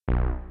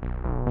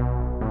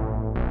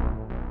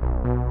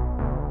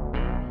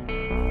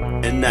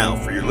And now,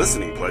 for your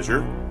listening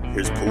pleasure,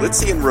 here's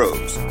Polizzi and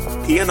Raves,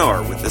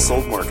 PNR with This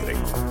Old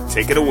Marketing.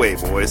 Take it away,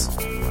 boys.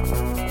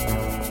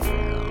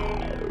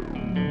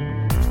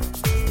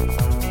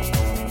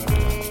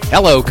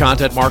 Hello,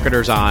 content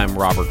marketers. I'm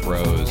Robert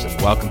Rose,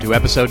 and welcome to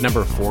episode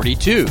number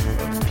 42 of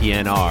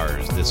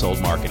PNR's This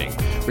Old Marketing,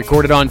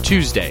 recorded on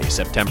Tuesday,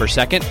 September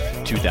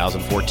 2nd,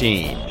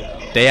 2014,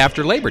 day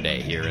after Labor Day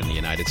here in the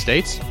United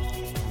States.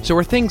 So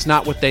are things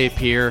not what they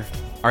appear?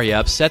 Are you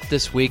upset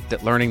this week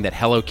that learning that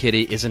Hello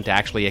Kitty isn't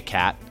actually a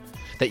cat?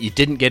 That you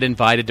didn't get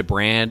invited to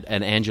Brand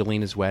and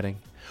Angelina's wedding?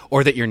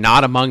 Or that you're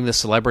not among the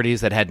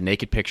celebrities that had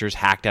naked pictures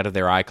hacked out of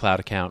their iCloud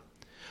account?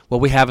 Well,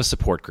 we have a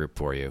support group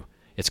for you.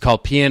 It's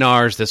called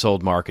PNR's This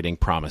Old Marketing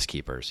Promise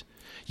Keepers.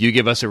 You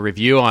give us a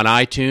review on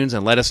iTunes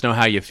and let us know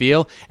how you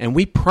feel, and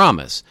we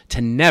promise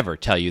to never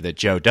tell you that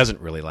Joe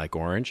doesn't really like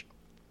orange,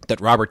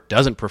 that Robert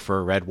doesn't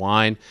prefer red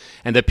wine,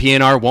 and that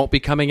PNR won't be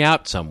coming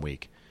out some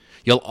week.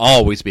 You'll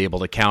always be able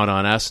to count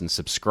on us and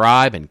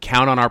subscribe and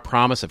count on our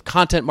promise of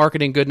content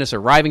marketing goodness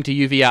arriving to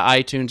you via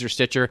iTunes or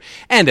Stitcher.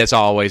 And as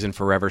always and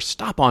forever,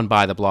 stop on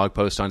by the blog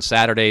post on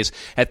Saturdays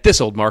at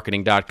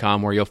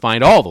thisoldmarketing.com, where you'll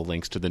find all the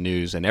links to the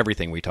news and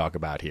everything we talk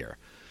about here.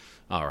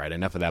 All right,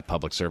 enough of that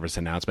public service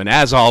announcement.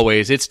 As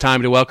always, it's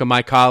time to welcome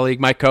my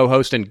colleague, my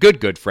co-host, and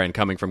good friend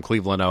coming from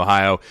Cleveland,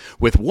 Ohio,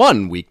 with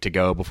 1 week to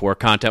go before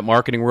Content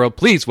Marketing World.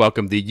 Please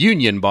welcome the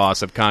union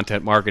boss of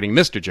content marketing,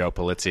 Mr. Joe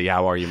Polizzi.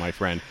 How are you, my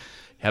friend?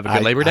 Have a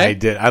good Labor Day? I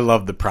did. I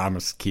love the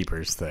Promise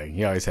Keepers thing.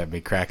 You always have me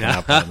cracking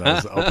up on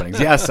those openings.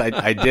 Yes,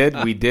 I did.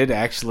 We did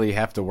actually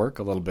have to work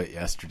a little bit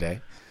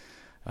yesterday,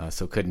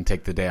 so couldn't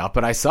take the day off.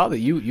 But I saw that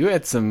you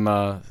had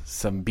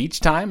some beach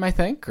time, I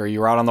think, or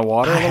you were out on the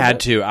water. I had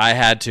to.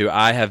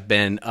 I have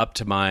been up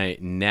to my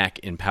neck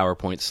in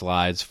PowerPoint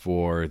slides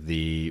for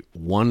the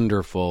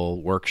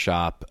wonderful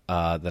workshop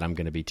that I'm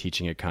going to be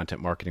teaching at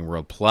Content Marketing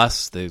World,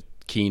 plus the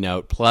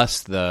keynote,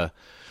 plus the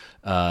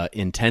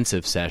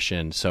intensive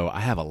session. So I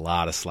have a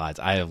lot of slides.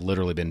 I have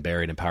literally been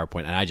buried in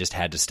PowerPoint, and I just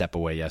had to step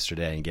away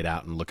yesterday and get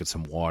out and look at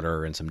some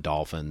water and some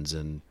dolphins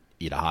and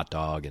eat a hot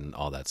dog and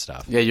all that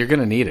stuff. Yeah, you're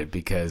going to need it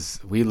because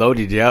we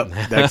loaded you up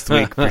next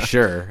week for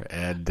sure.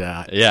 And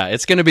yeah,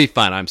 it's going to be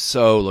fun. I'm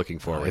so looking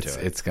forward to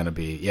it. It's going to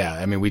be, yeah.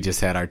 I mean, we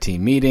just had our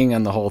team meeting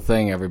and the whole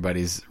thing.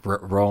 Everybody's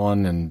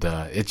rolling, and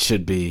it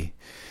should be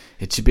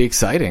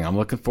exciting. I'm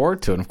looking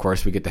forward to it. And of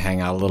course, we get to hang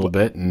out a little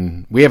bit,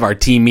 and we have our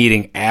team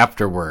meeting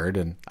afterward.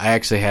 And I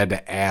actually had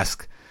to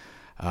ask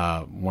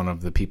one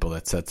of the people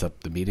that sets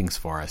up the meetings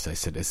for us. I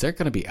said, "Is there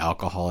going to be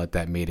alcohol at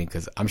that meeting?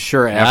 Because I'm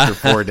sure after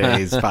 5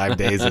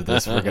 days of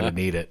this, we're going to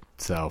need it."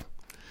 So,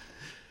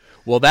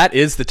 well, that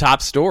is the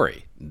top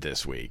story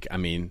this week. I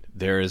mean,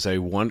 there is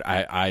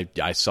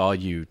I saw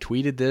you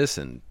tweeted this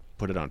and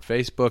put it on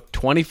Facebook.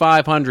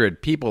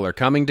 2,500 people are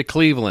coming to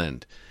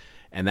Cleveland.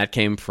 And that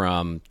came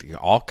from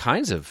all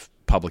kinds of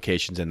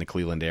publications in the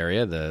Cleveland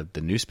area, the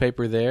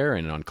newspaper there,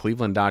 and on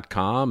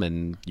Cleveland.com.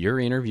 And you're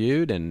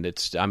interviewed, and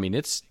this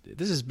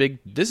is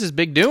big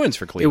doings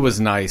for Cleveland. It was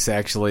nice,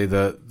 actually.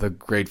 The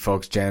great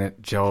folks,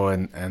 Janet, Joe,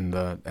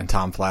 and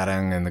Tom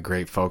Flatting, and the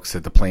great folks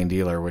at the Plain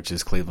Dealer, which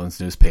is Cleveland's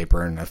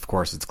newspaper, and of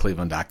course it's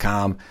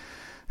Cleveland.com.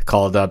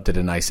 Called up, did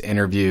a nice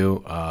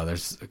interview.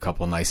 There's a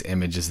couple of nice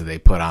images that they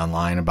put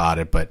online about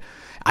it, but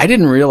I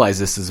didn't realize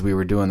this as we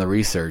were doing the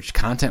research.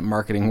 Content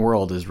Marketing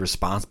World is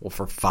responsible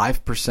for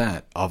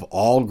 5% of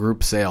all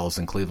group sales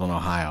in Cleveland,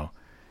 Ohio,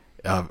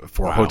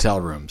 for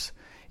hotel rooms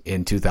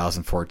in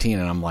 2014.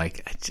 And I'm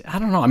like, I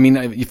don't know. I mean,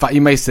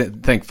 you may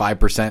think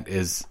 5%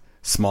 is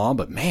small,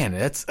 but man,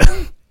 that's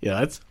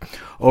that's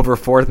over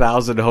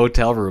 4,000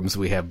 hotel rooms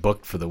we have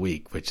booked for the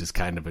week, which is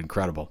kind of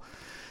incredible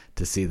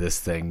to see this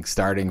thing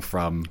starting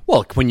from.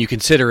 Well, when you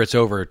consider it's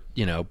over,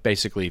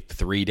 basically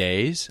 3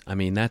 days,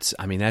 that's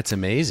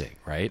amazing,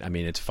 right? I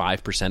mean, it's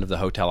 5% of the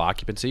hotel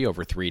occupancy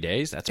over 3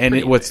 days. That's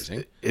pretty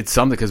amazing. It's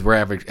something because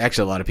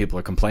actually a lot of people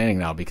are complaining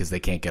now because they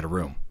can't get a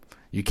room.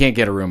 You can't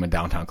get a room in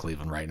downtown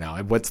Cleveland right now.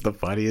 And what's the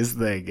funniest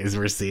thing is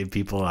we're seeing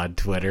people on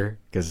Twitter,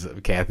 because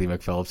Kathy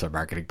McPhillips, our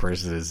marketing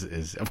person,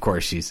 is of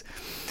course she's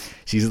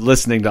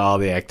listening to all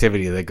the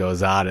activity that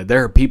goes on, and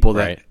there are people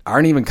that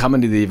aren't even coming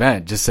to the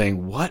event just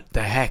saying, "What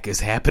the heck is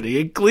happening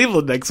in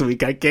Cleveland next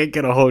week? I can't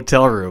get a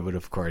hotel room." And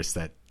of course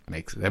that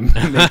makes me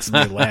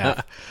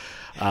laugh.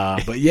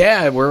 But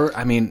yeah,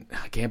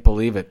 I can't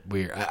believe it.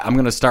 I'm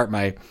going to start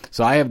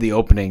so I have the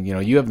opening,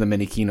 you have the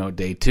mini keynote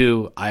day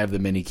 2. I have the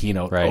mini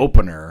keynote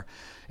opener,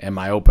 and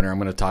my opener, I'm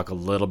going to talk a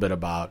little bit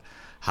about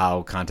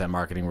how Content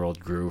Marketing World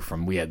grew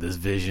from, we had this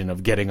vision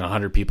of getting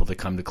 100 people to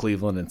come to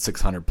Cleveland, and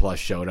 600 plus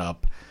showed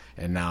up,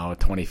 and now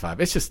 25.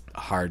 It's just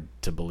hard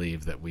to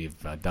believe that we've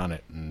done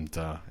it. And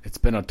it's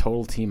been a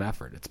total team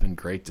effort. It's been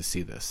great to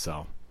see this.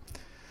 So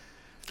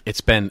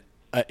it's been,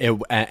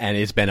 and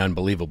it's been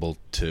unbelievable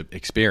to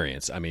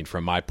experience. I mean,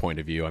 from my point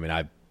of view,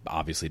 I've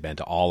obviously been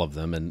to all of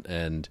them,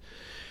 and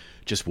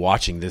just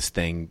watching this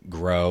thing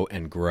grow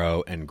and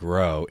grow and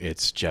grow,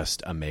 it's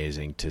just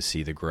amazing to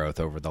see the growth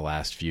over the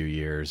last few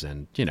years.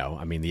 And,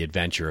 the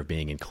adventure of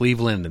being in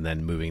Cleveland and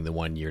then moving the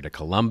 1 year to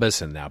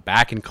Columbus and now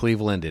back in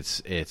Cleveland,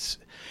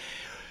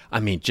 I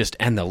mean,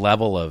 and the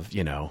level of,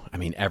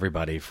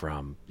 everybody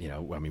from,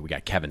 we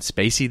got Kevin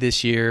Spacey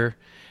this year.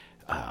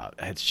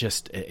 It's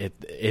just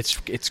it's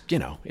quite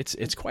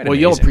amazing. Well,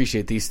 you'll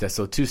appreciate these stats.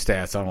 So 2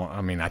 stats.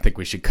 I think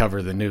we should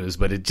cover the news,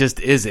 but it just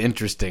is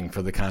interesting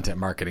for the content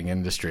marketing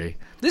industry.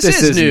 This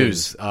is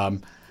news.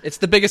 It's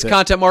the biggest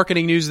content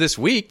marketing news this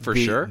week for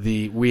sure.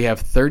 We have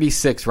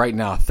 36 right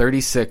now.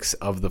 36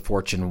 of the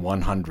Fortune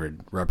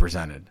 100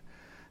 represented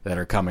that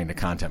are coming to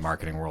Content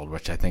Marketing World,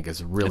 which I think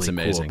is really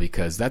cool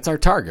because that's our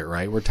target,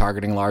 right? We're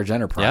targeting large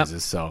enterprises,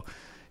 Yep. So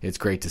it's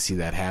great to see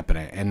that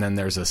happening. And then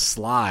there's a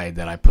slide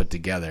that I put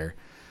together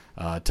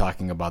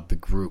talking about the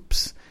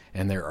groups,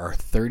 and there are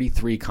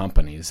 33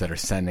 companies that are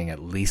sending at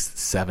least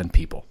 7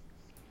 people.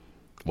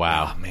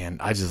 Wow. Oh, man,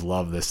 I just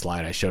love this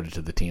slide. I showed it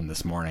to the team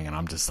this morning, and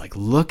I'm just like,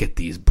 look at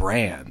these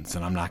brands.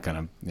 And I'm not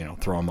going to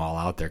throw them all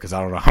out there because I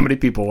don't know how many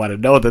people want to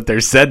know that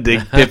they're sending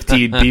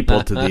 15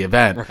 people to the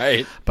event.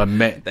 Right. But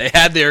they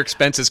had their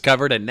expenses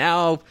covered, and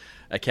now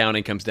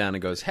accounting comes down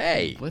and goes,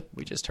 hey,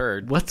 we just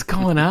heard. What's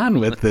going on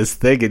with this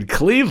thing in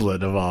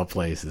Cleveland, of all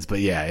places?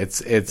 But yeah,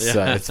 it's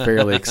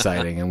fairly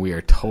exciting, and we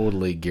are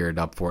totally geared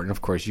up for it. And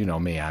of course, you know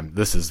me,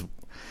 this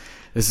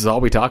is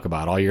all we talk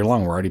about all year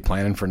long. We're already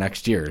planning for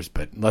next year's,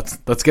 but let's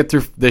get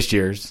through this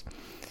year's,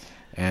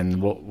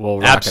 and we'll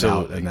rock it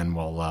out, and then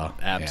we'll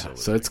absolutely.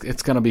 Yeah. So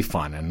it's going to be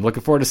fun, and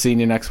looking forward to seeing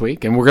you next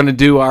week. And we're going to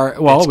do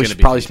we should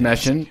probably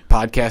mention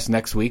podcast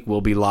next week.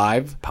 We'll be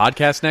live.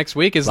 Podcast next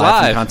week is live.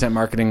 live. From Content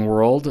Marketing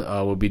World.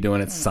 We'll be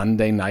doing it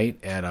Sunday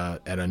night at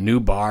a new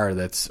bar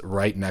that's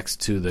right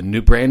next to the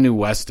brand new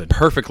Westin.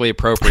 Perfectly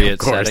appropriate of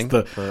course, setting.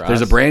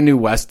 There's a brand new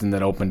Westin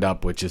that opened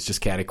up, which is just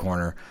catty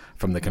corner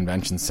from the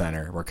convention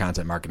center where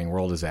Content Marketing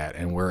World is at,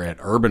 and we're at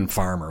Urban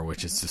Farmer,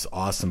 which is this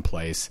awesome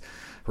place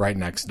right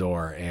next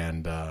door,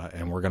 and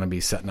we're going to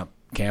be setting up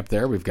camp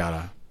there. We've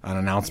got an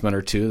announcement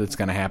or two that's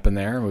going to happen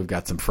there. We've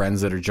got some friends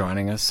that are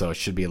joining us, so it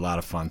should be a lot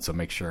of fun. So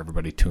make sure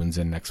everybody tunes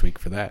in next week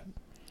for that.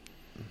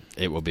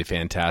 It will be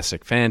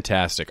fantastic.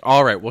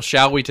 All right, well,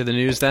 shall we to the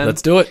news then?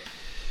 Let's do it.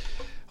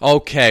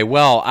 Okay,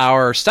 well,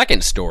 our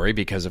second story,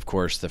 because of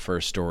course the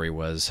first story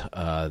was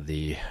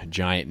the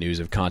giant news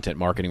of Content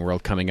Marketing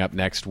World coming up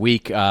next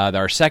week.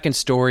 Our second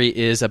story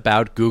is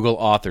about Google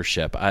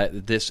authorship.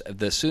 As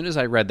soon as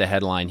I read the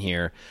headline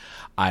here,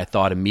 I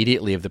thought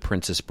immediately of The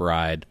Princess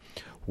Bride,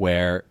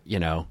 where,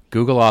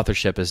 Google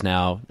authorship is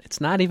now,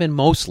 it's not even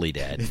mostly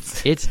dead.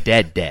 It's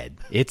dead.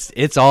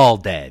 It's all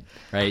dead,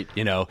 right?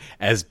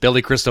 As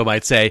Billy Crystal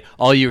might say,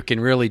 all you can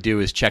really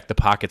do is check the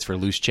pockets for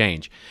loose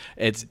change.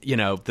 It's,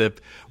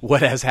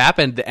 what has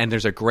happened, and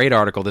there's a great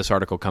article. This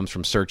article comes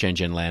from Search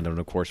Engine Land, and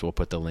of course we'll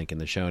put the link in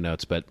the show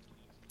notes, but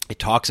it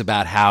talks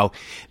about how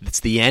it's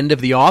the end of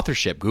the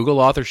authorship. Google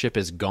authorship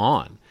is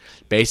gone.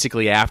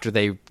 Basically, after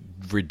they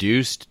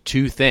reduced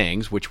 2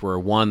 things, which were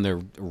one,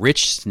 the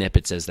rich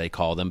snippets, as they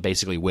call them,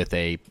 basically with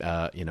the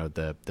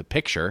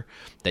picture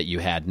that you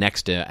had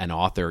next to an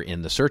author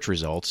in the search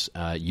results,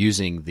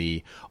 using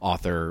the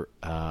author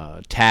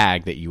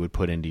tag that you would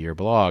put into your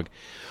blog.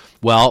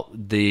 Well,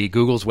 the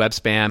Google's web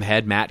spam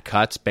head, Matt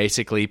Cutts,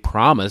 basically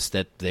promised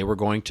that they were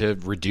going to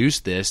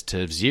reduce this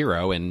to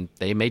 0, and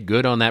they made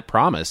good on that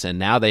promise. And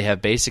now they have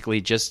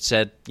basically just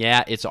said,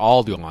 yeah, it's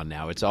all gone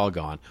now. It's all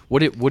gone. What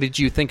did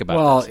you think about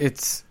this? Well,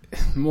 it's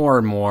more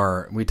and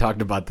more, we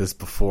talked about this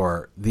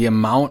before, the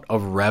amount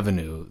of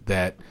revenue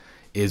that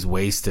is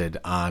wasted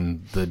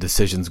on the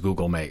decisions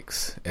Google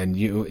makes. And,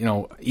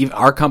 even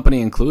our company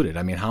included.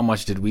 I mean, how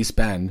much did we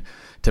spend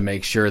to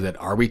make sure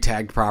that, are we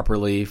tagged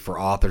properly for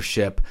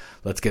authorship?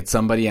 Let's get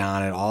somebody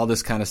on it, all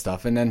this kind of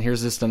stuff. And then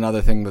here's just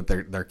another thing that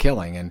they're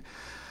killing.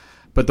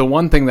 But the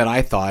one thing that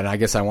I thought, and I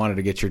guess I wanted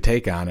to get your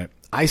take on it,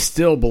 I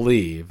still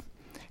believe,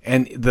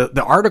 and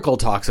the article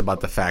talks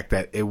about the fact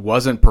that it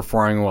wasn't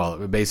performing well.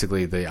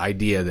 Basically, the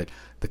idea that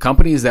the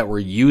companies that were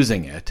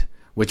using it,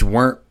 which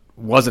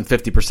wasn't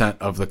 50%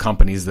 of the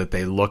companies that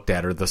they looked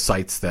at, or the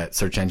sites that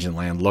Search Engine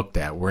Land looked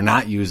at, were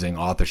not using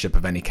authorship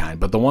of any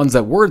kind. But the ones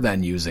that were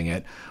then using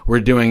it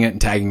were doing it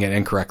and tagging it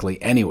incorrectly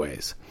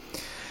anyways.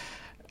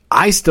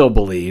 I still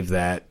believe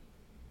that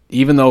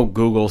even though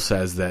Google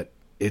says that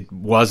it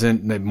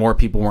wasn't, that more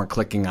people weren't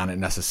clicking on it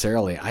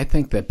necessarily, I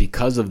think that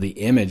because of the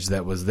image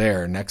that was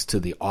there next to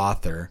the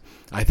author,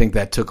 I think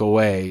that took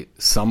away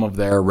some of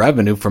their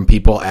revenue from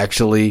people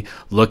actually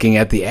looking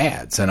at the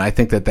ads. And I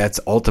think that that's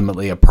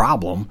ultimately a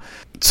problem.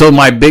 So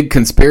my big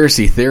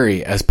conspiracy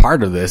theory as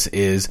part of this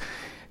is,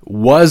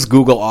 was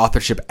Google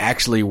authorship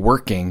actually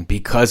working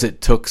because it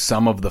took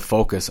some of the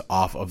focus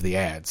off of the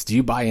ads? Do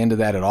you buy into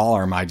that at all,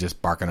 or am I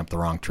just barking up the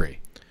wrong tree?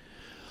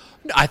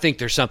 I think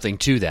there's something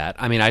to that.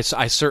 I mean, I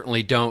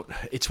certainly don't.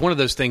 It's one of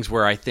those things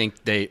where I think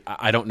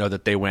I don't know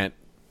that they went,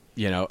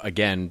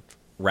 again,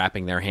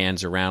 wrapping their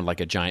hands around like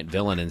a giant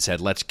villain and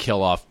said, let's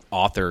kill off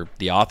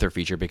the author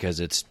feature because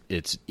it's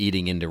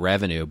eating into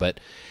revenue. But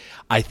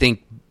I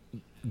think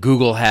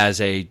Google has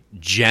a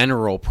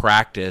general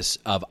practice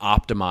of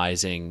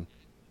optimizing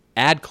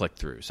ad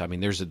click-throughs. I mean,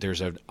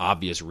 there's an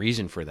obvious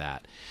reason for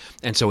that.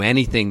 And so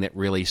anything that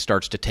really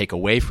starts to take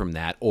away from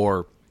that,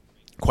 or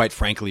quite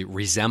frankly,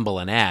 resemble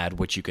an ad,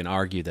 which you can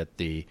argue that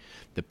the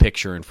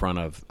picture in front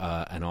of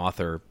an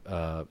author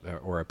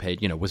or a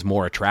page, was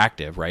more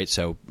attractive, right?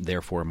 So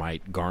therefore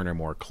might garner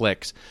more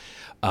clicks,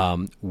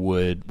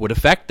 would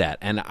affect that.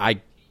 And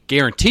I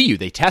guarantee you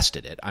they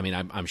tested it. I mean,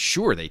 I'm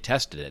sure they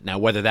tested it. Now,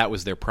 whether that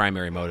was their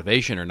primary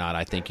motivation or not,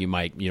 I think you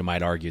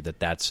might argue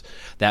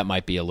that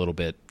might be a little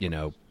bit,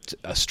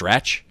 a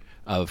stretch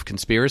of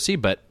conspiracy.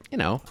 But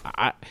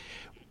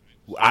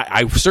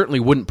I certainly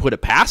wouldn't put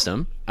it past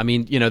them. I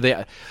mean,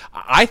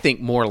 I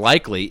think more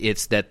likely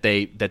it's that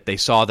they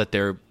saw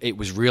that it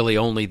was really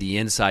only the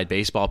inside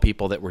baseball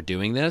people that were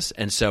doing this,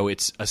 and so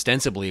it's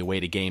ostensibly a way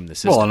to game the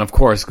system. Well, and of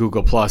course,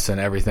 Google Plus and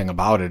everything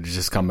about it is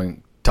just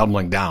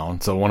tumbling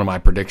down. So one of my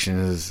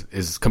predictions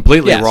is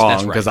completely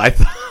wrong, because I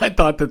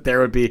thought that there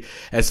would be,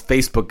 as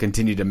Facebook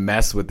continued to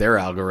mess with their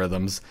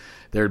algorithms,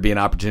 there would be an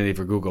opportunity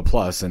for Google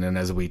Plus. And then,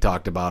 as we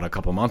talked about a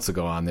couple months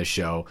ago on this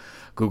show,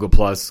 Google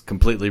Plus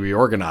completely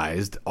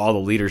reorganized. All the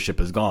leadership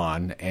is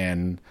gone,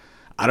 and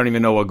I don't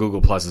even know what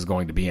Google Plus is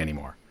going to be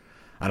anymore.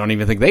 I don't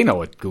even think they know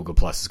what Google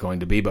Plus is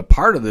going to be. But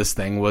part of this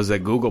thing was that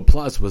Google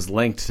Plus was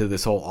linked to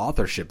this whole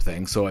authorship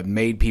thing. So it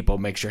made people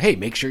make sure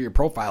your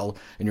profile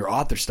and your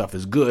author stuff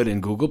is good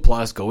in Google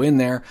Plus. Go in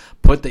there,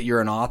 put that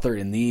you're an author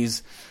in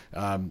these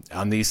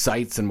on these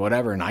sites and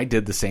whatever. And I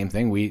did the same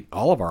thing.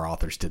 All of our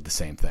authors did the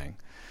same thing.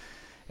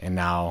 And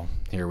now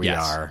here we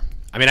are.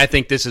 I mean, I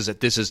think this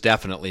is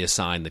definitely a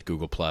sign that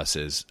Google Plus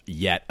is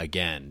yet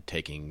again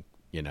taking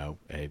a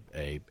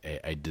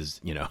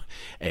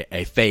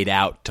fade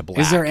out to black.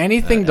 Is there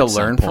anything to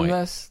learn from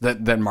this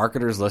that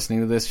marketers listening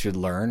to this should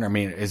learn? I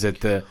mean, is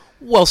it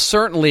well,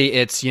 certainly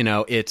it's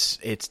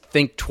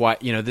think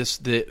twice.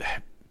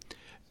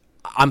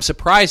 I'm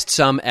surprised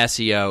some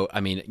SEO.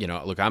 I mean,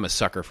 look, I'm a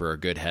sucker for a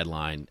good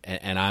headline,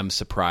 and I'm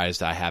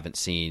surprised I haven't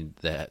seen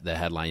the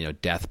headline,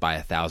 "Death by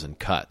 1,000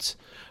 cuts,"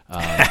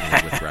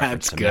 with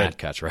reference to mad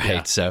cuts, right?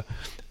 Yeah. So,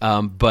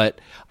 but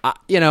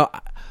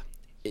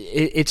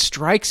it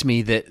strikes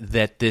me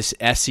that this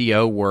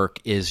SEO work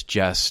is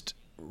just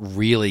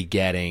really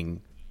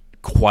getting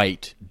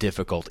quite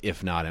difficult,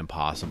 if not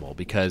impossible,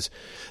 because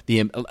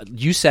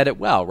you said it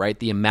well, right?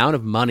 The amount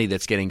of money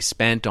that's getting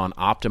spent on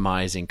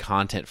optimizing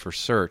content for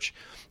search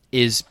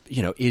is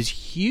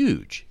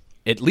huge,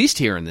 at least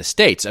here in the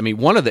States. I mean,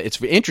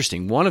 it's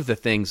interesting. One of the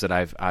things that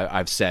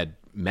I've said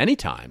many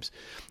times,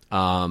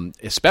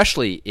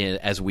 especially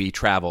as we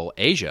travel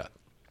Asia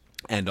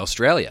and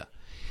Australia,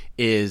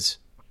 is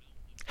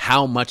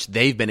how much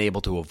they've been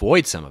able to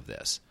avoid some of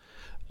this.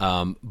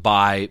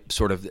 By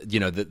sort of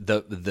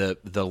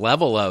the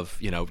level of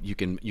you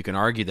can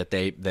argue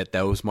that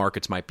those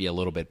markets might be a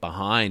little bit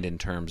behind in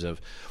terms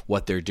of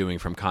what they're doing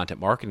from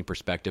content marketing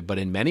perspective, but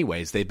in many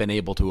ways they've been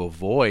able to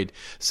avoid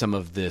some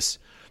of this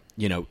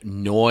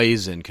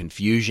noise and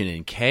confusion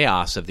and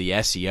chaos of the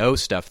SEO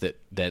stuff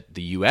that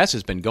the U.S.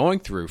 has been going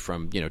through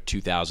from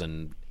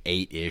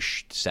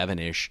 2008-ish,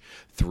 7-ish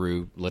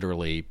through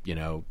literally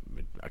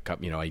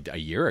a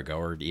year ago,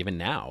 or even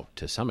now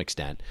to some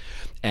extent.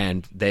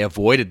 And they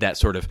avoided that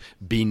sort of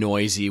be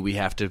noisy, we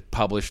have to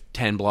publish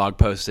 10 blog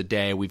posts a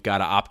day, we've got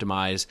to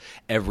optimize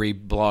every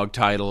blog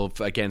title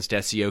against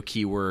SEO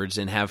keywords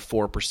and have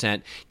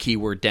 4%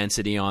 keyword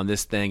density on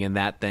this thing and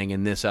that thing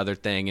and this other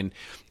thing,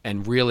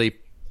 and really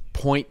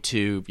point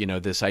to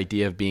this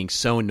idea of being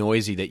so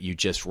noisy that you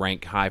just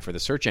rank high for the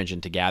search engine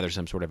to gather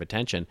some sort of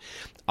attention.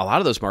 A lot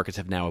of those markets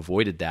have now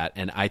avoided that,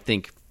 and I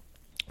think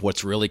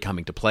what's really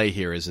coming to play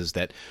here is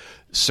that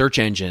search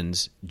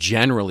engines,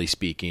 generally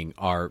speaking,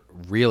 are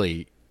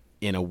really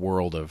in a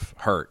world of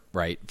hurt,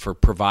 right, for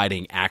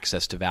providing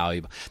access to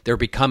value. They're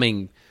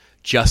becoming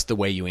just the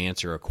way you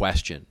answer a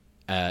question,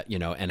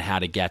 and how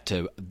to get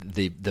to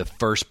the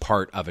first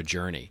part of a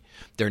journey.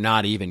 They're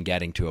not even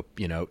getting to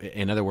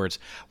in other words,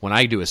 when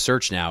I do a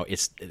search now,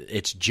 it's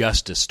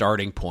just a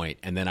starting point,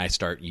 and then I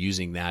start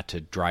using that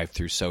to drive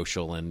through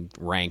social and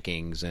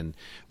rankings and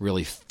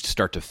really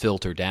start to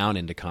filter down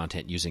into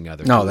content using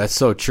other tools. That's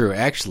so true.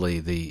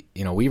 Actually,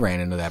 we ran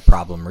into that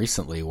problem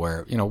recently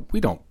where, we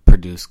don't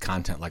produce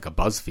content like a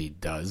BuzzFeed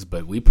does,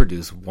 but we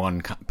produce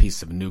one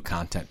piece of new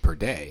content per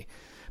day.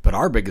 But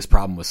our biggest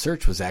problem with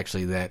search was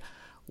actually that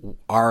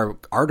our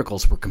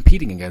articles were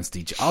competing against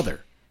each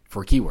other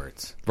for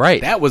keywords.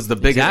 Right. That was the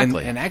biggest.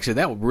 Exactly. And actually,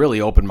 that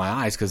really opened my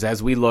eyes, because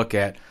as we look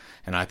at,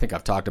 and I think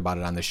I've talked about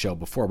it on this show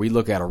before, we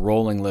look at a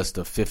rolling list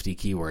of 50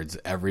 keywords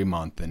every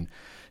month, and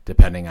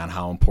depending on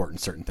how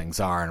important certain things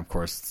are, and of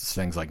course,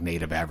 things like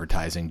native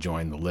advertising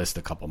joined the list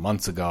a couple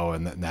months ago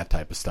and that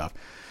type of stuff.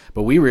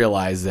 But we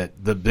realized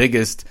that the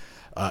biggest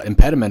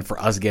impediment for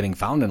us getting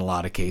found in a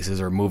lot of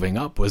cases, or moving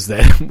up, was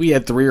that we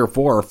had 3 or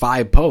 4 or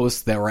 5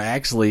 posts that were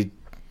actually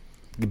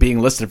being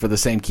listed for the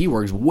same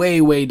keywords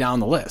way, way down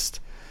the list.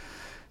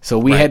 So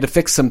we had to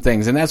fix some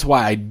things, and that's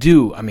why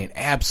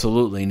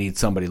absolutely need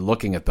somebody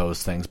looking at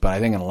those things. But I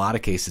think in a lot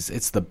of cases,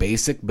 it's the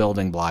basic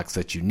building blocks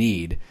that you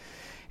need,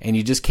 and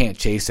you just can't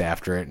chase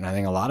after it. And I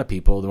think a lot of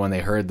people, when they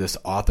heard this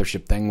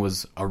authorship thing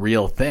was a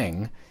real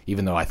thing,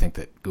 even though I think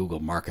that Google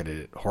marketed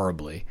it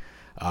horribly,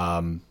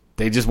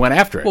 They just went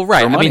after it. Well,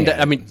 right.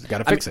 I mean, got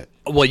to fix it.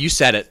 Well, you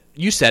said it.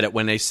 You said it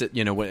when they said,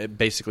 when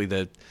basically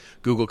the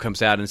Google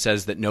comes out and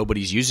says that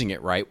nobody's using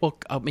it right. Well,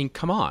 I mean,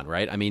 come on,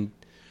 right? I mean,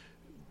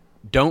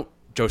 don't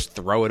just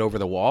throw it over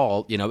the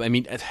wall. I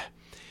mean,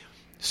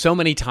 so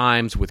many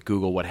times with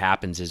Google, what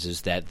happens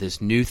is that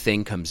this new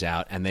thing comes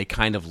out and they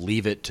kind of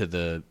leave it to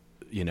the,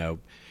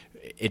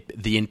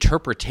 the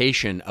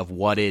interpretation of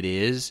what it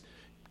is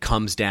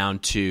comes down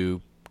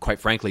to, quite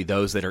frankly,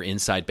 those that are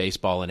inside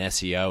baseball and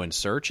SEO and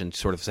search and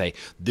sort of say,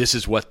 this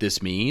is what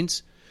this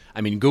means. I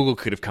mean, Google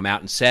could have come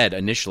out and said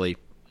initially,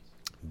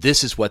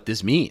 this is what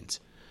this means.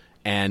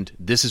 And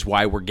this is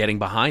why we're getting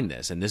behind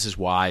this. And this is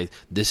why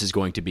this is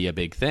going to be a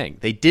big thing.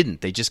 They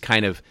didn't. They just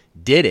kind of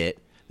did it.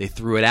 They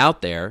threw it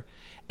out there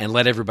and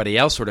let everybody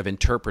else sort of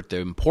interpret the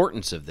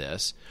importance of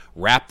this,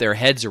 wrap their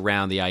heads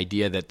around the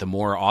idea that the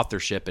more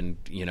authorship and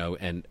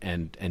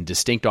and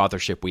distinct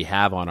authorship we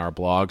have on our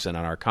blogs and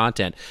on our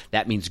content,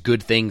 that means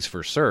good things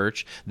for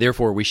search.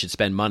 Therefore, we should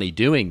spend money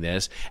doing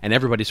this. And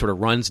everybody sort of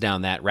runs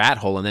down that rat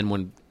hole. And then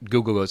when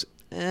Google goes,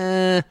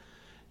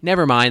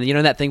 never mind,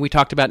 that thing we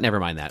talked about,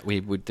 never mind that.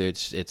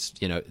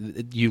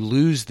 You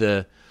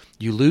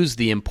lose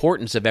the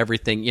importance of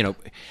everything.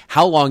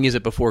 How long is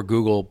it before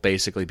Google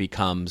basically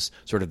becomes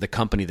sort of the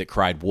company that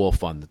cried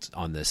wolf on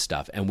this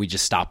stuff, and we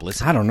just stop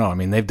listening? I don't know. I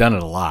mean, they've done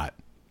it a lot.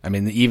 I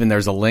mean, even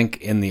there's a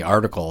link in the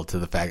article to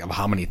the fact of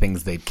how many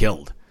things they've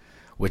killed,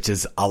 which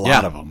is a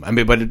lot of them. I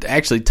mean, but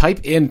actually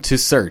type into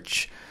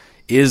search,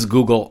 is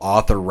Google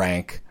author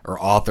rank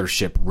or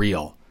authorship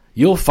real?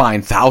 You'll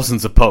find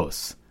thousands of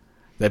posts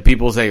that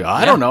people say,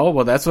 I don't know.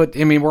 Well, that's what,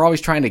 we're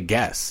always trying to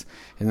guess.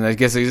 And I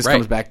guess it just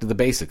comes back to the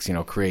basics,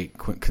 create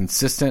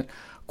consistent,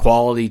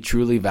 quality,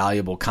 truly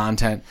valuable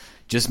content.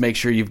 Just make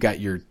sure you've got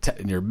your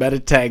meta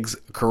tags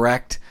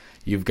correct.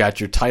 You've got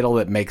your title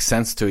that makes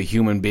sense to a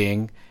human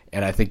being.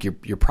 And I think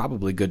you're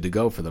probably good to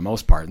go for the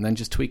most part. And then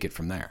just tweak it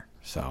from there.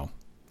 So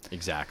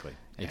Exactly.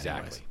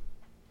 Anyways.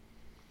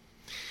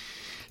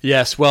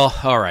 Yes, well,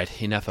 all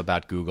right. Enough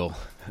about Google.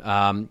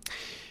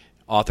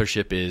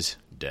 Authorship is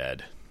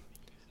dead.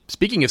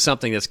 Speaking of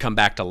something that's come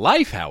back to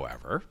life,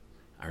 however,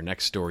 our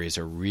next story is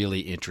a really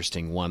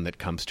interesting one that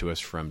comes to us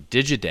from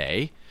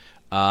Digiday.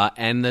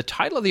 And the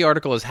title of the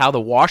article is How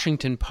the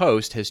Washington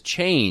Post Has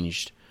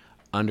Changed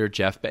Under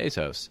Jeff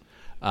Bezos.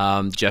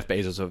 Jeff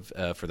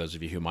Bezos, for those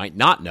of you who might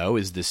not know,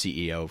 is the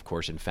CEO, of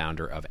course, and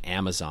founder of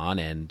Amazon.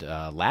 And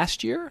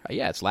last year?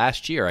 It's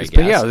last year, I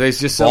guess. Yeah, they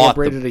just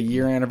celebrated a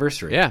year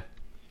anniversary. Yeah.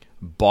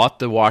 Bought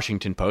the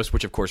Washington Post,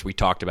 which, of course, we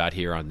talked about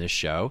here on this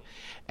show.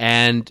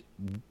 And,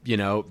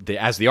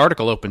 as the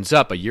article opens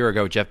up, a year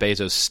ago, Jeff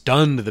Bezos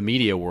stunned the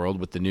media world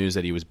with the news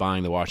that he was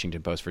buying the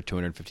Washington Post for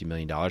 $250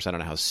 million. I don't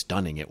know how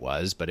stunning it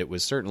was, but it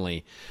was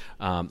certainly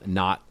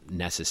not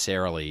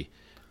necessarily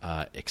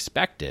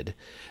expected.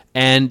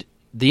 And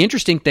the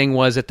interesting thing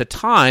was, at the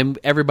time,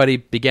 everybody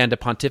began to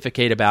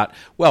pontificate about,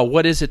 well,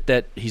 what is it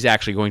that he's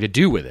actually going to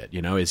do with it?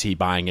 Is he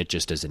buying it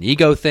just as an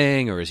ego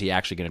thing, or is he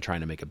actually going to try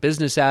to make a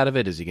business out of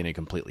it? Is he going to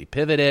completely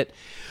pivot it?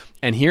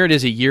 And here it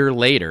is a year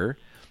later,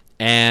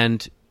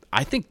 and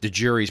I think the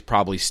jury's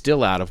probably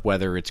still out of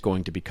whether it's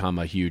going to become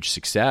a huge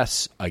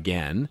success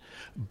again.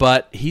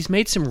 But he's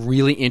made some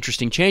really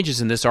interesting changes,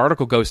 and this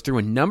article goes through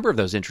a number of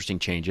those interesting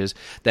changes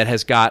that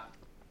has got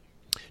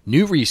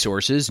new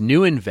resources,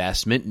 new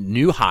investment,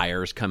 new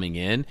hires coming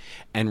in,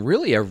 and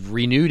really a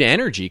renewed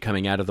energy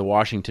coming out of the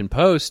Washington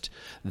Post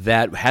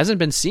that hasn't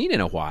been seen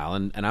in a while.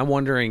 And I'm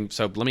wondering,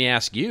 so let me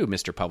ask you,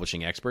 Mr.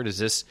 Publishing Expert, is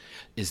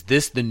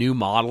this the new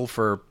model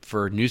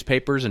for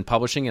newspapers and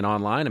publishing and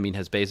online? I mean,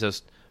 has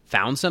Bezos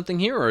found something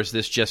here, or is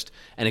this just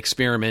an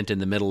experiment in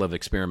the middle of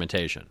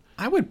experimentation?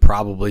 I would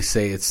probably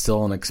say it's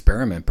still an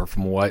experiment, but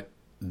from what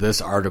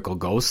this article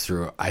goes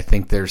through, I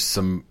think there's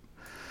some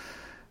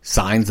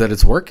signs that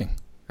it's working.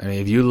 I mean,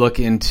 if you look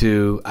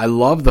into, I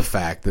love the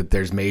fact that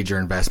there's major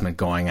investment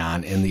going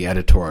on in the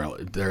editorial.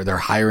 They're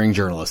hiring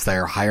journalists,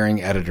 they're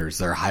hiring editors,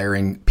 they're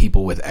hiring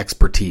people with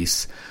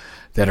expertise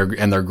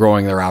and they're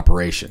growing their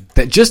operation.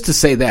 That just to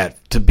say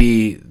that, to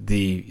be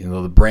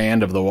the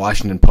brand of the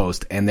Washington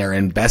Post, and they're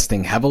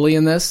investing heavily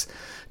in this,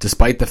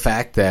 despite the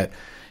fact that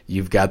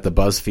you've got the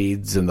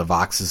BuzzFeeds and the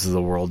Voxes of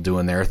the world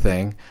doing their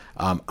thing.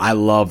 I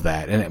love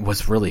that. And it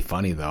was really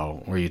funny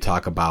though, where you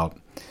talk about,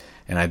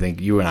 and I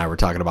think you and I were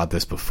talking about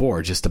this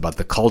before, just about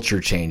the culture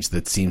change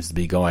that seems to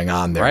be going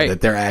on there. Right. That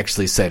they're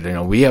actually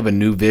saying, we have a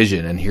new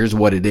vision, and here's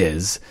what it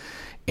is,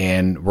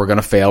 and we're going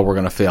to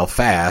fail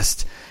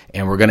fast,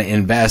 and we're going to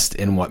invest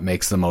in what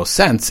makes the most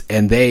sense.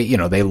 And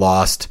they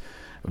lost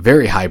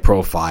very high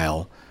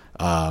profile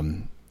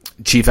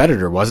chief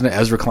editor, wasn't it?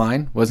 Ezra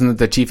Klein, wasn't it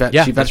the chief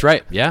editor? Yeah, that's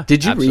right. Yeah.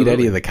 Did you read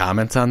any of the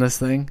comments on this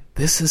thing?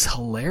 This is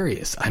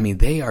hilarious. I mean,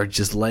 they are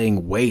just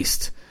laying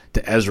waste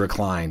to Ezra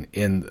Klein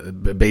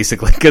in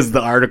basically, because the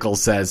article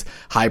says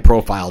high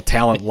profile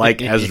talent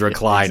like Ezra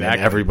Klein, exactly.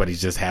 And everybody's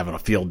just having a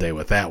field day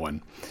with that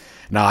one.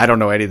 Now, I don't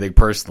know anything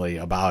personally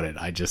about it.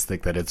 I just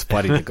think that it's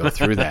funny to go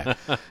through that.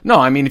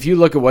 No, I mean, if you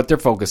look at what they're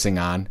focusing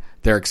on,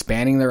 they're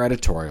expanding their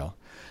editorial.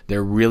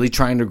 They're really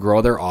trying to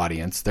grow their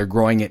audience. They're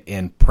growing it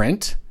in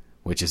print,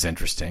 which is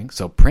interesting.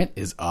 So print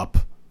is up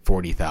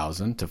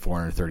 40,000 to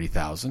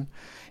 430,000,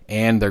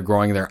 and they're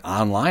growing their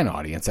online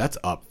audience. That's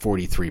up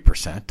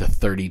 43% to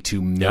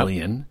 32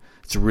 million. Yep.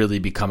 It's really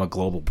become a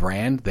global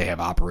brand. They have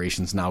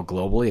operations now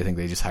globally. I think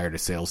they just hired a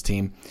sales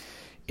team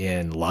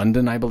in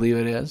London, I believe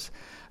it is.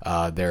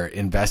 They're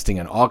investing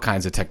in all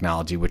kinds of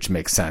technology, which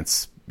makes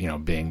sense,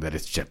 being that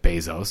it's Jeff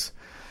Bezos.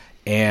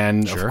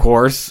 And sure. Of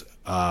course,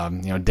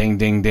 ding,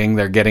 ding, ding,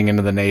 they're getting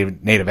into the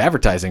native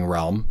advertising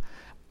realm,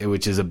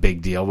 which is a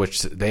big deal,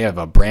 which they have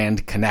a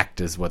Brand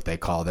Connect is what they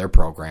call their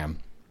program,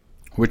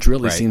 which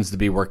really seems to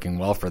be working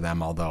well for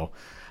them, although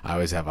I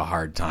always have a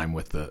hard time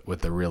with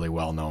the really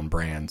well-known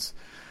brands,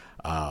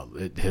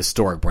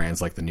 historic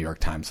brands like the New York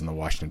Times and the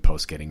Washington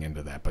Post getting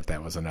into that, but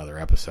that was another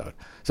episode.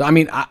 So,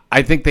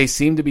 I think they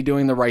seem to be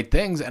doing the right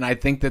things, and I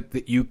think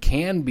that you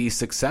can be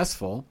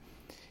successful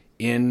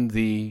in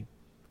the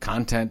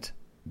content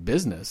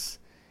business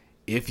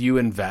if you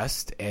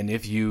invest and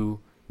if you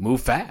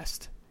move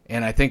fast.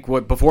 And I think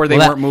before they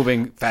weren't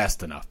moving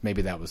fast enough.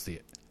 Maybe that was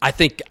the... I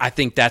think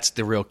that's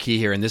the real key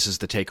here, and this is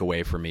the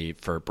takeaway for me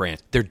for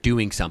brands. They're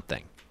doing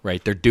something,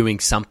 right? They're doing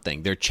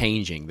something. They're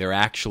changing. They're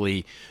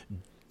actually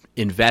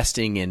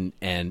investing in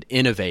and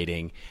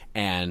innovating,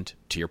 and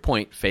to your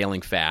point,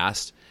 failing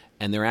fast,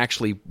 and they're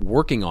actually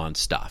working on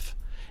stuff.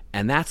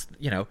 And that's,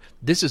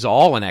 this is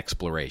all an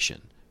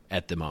exploration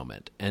at the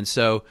moment. And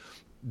so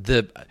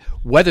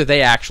whether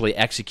they actually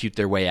execute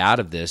their way out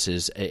of this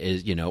is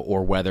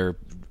or whether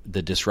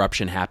the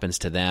disruption happens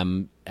to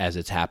them as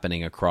it's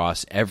happening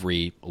across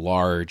every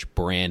large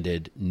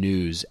branded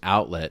news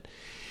outlet,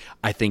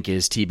 I think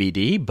is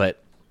TBD.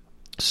 But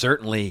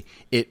certainly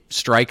it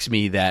strikes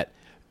me that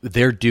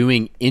they're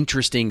doing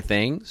interesting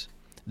things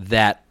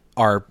that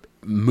are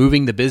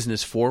moving the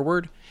business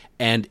forward.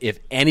 And if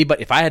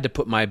I had to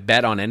put my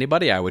bet on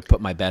anybody, I would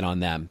put my bet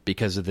on them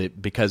because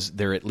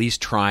they're at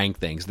least trying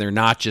things. They're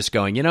not just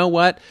going, you know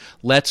what,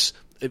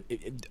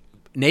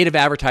 native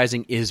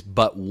advertising is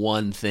but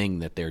one thing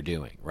that they're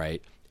doing,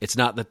 right? It's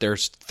not that they're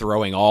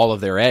throwing all of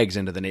their eggs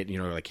into the,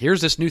 like,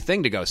 here's this new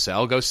thing to go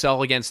sell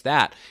against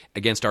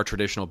our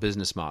traditional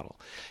business model.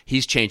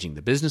 He's changing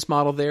the business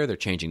model there. They're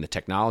changing the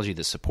technology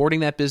that's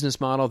supporting that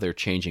business model. They're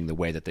changing the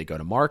way that they go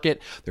to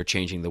market. They're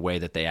changing the way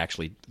that they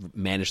actually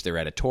manage their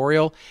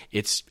editorial.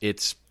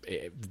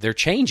 They're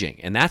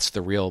changing. And that's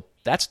the real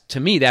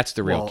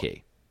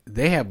key.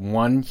 They have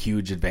one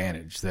huge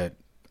advantage that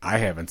I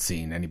haven't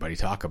seen anybody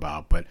talk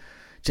about, but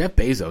Jeff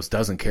Bezos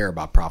doesn't care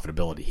about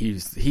profitability.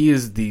 He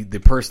is the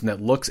person that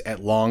looks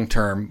at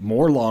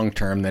more long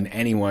term than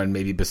anyone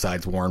maybe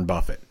besides Warren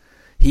Buffett.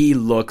 He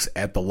looks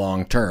at the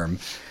long term.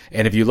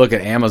 And if you look at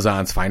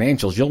Amazon's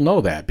financials, you'll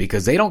know that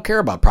because they don't care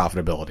about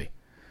profitability.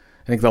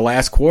 I think the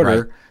last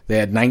quarter they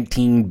had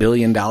 $19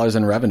 billion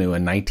in revenue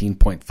and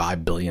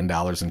 $19.5 billion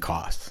in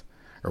costs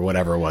or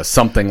whatever it was,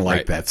 something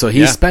like that. So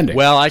he's spending.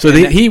 Well,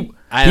 he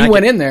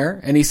went in there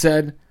and he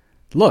said,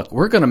 look,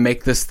 we're going to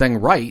make this thing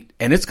right,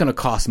 and it's going to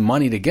cost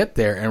money to get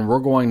there, and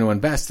we're going to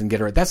invest and get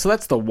it right.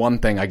 That's the one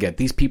thing I get.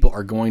 These people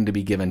are going to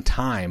be given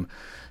time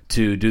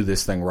to do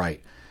this thing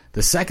right.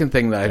 The second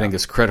thing that I think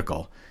is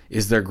critical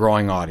is their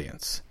growing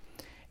audience.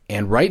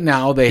 And right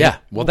now they're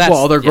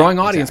growing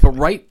audience,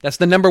 but that's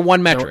the number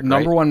one metric.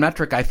 Number one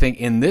metric, I think,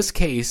 in this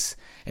case,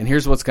 and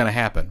here's what's going to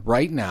happen.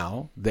 Right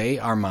now, they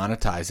are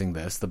monetizing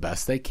this the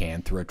best they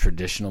can through a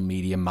traditional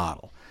media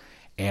model.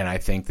 And I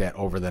think that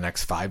over the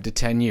next 5 to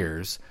 10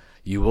 years,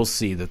 you will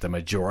see that the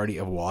majority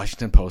of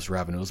Washington Post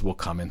revenues will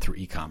come in through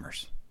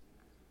e-commerce.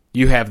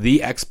 You have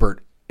the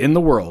expert in the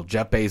world,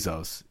 Jeff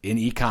Bezos, in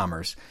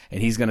e-commerce, and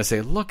he's going to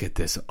say, look at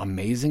this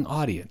amazing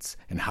audience,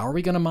 and how are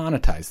we going to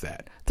monetize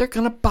that? They're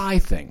going to buy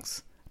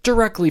things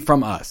directly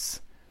from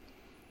us.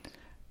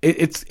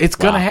 It's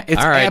going to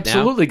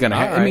absolutely going to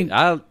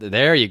happen.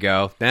 There you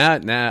go.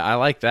 I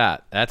like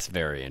that. That's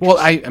very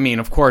interesting. Well,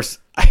 of course,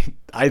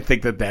 I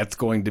think that that's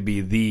going to be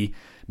the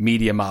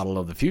media model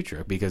of the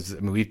future because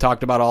we've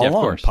talked about all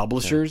along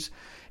publishers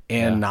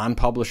and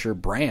non-publisher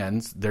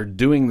brands. They're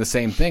doing the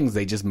same things.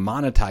 They just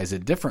monetize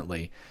it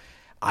differently.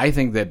 I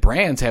think that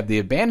brands have the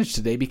advantage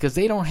today because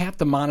they don't have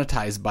to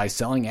monetize by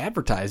selling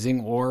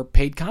advertising or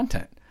paid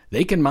content.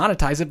 They can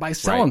monetize it by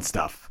selling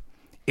stuff.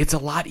 It's a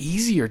lot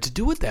easier to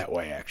do it that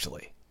way,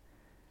 actually.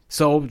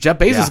 So Jeff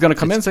Bezos is going to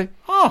come in and say,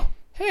 oh,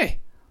 hey,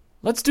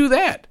 let's do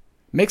that.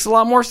 Makes a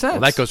lot more sense.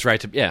 Well, that goes right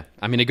to,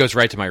 it goes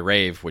right to my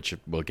rave, which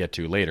we'll get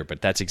to later,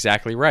 but that's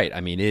exactly right.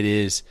 It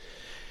is,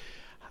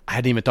 I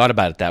hadn't even thought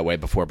about it that way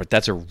before, but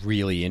that's a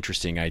really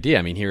interesting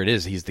idea. Here it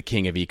is. He's the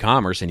king of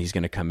e-commerce, and he's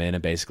going to come in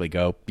and basically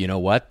go, you know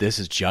what? This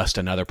is just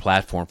another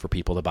platform for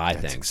people to buy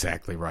things. That's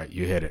exactly right.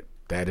 You hit it.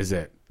 That is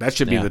it. That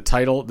should be the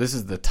title. This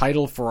is the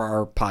title for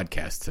our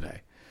podcast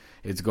today.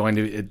 It's going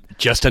to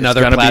just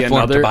another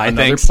platform to buy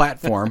another things.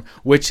 Platform,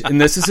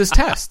 and this is his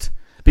test.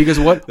 Because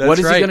what is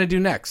he going to do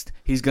next?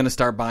 He's going to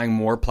start buying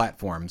more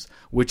platforms,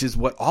 which is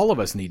what all of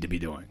us need to be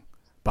doing,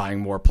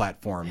 buying more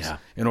platforms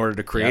in order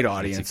to create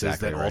audiences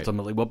that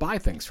ultimately will buy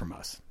things from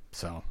us.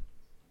 So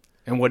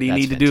And what do you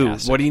That's need to do?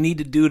 fantastic. What do you need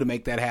to do to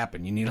make that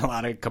happen? You need a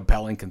lot of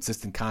compelling,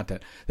 consistent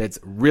content that's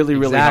really,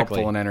 really Exactly.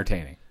 helpful and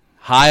entertaining.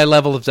 High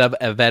levels of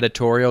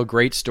editorial,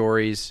 great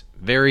stories,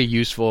 very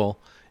useful,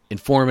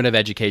 informative,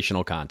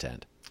 educational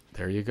content.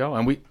 There you go.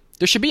 And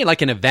There should be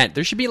like an event.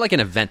 There should be like an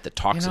event that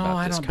talks about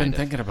I this don't kind been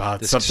thinking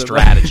about this something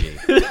strategy.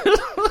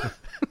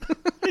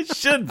 It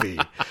should be.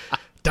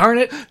 Darn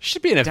it.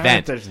 Should be an Darn it,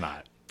 event. there's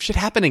not. Should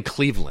happen in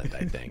Cleveland,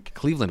 I think.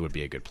 Cleveland would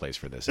be a good place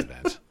for this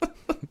event.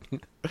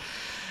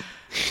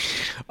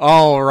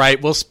 All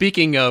right. Well,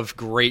 speaking of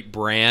great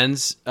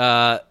brands,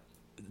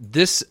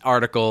 this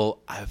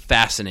article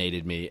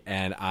fascinated me,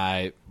 and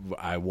I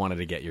wanted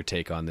to get your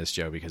take on this,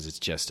 Joe, because it's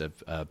just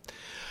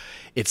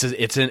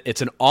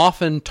it's an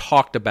often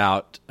talked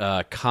about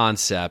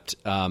concept,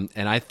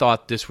 and I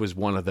thought this was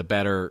one of the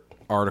better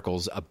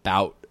articles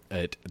about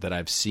it that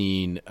I've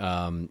seen.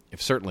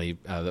 Certainly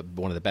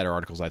one of the better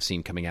articles I've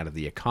seen coming out of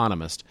The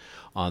Economist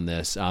on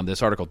this.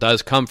 This article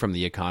does come from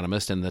The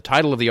Economist, and the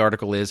title of the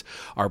article is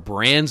 "Are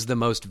Brands the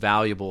Most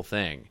Valuable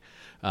Thing?"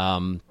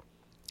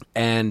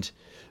 And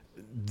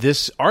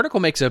this article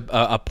makes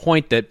a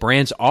point that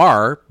brands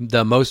are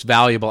the most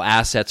valuable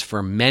assets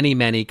for many,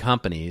 many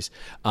companies,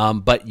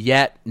 but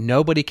yet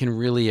nobody can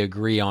really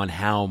agree on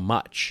how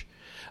much.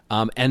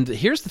 And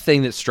here's the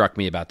thing that struck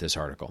me about this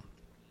article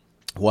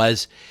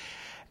was,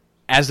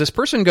 as this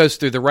person goes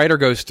through, the writer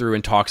goes through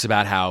and talks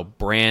about how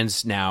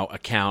brands now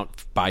account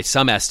by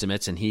some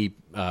estimates, and he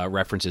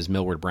references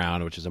Millward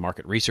Brown, which is a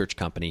market research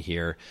company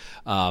here,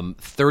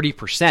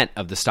 30%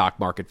 of the stock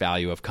market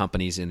value of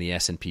companies in the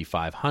S&P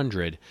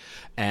 500,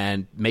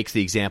 and makes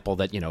the example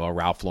that, a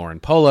Ralph Lauren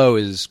polo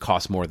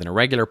costs more than a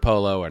regular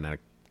polo, and a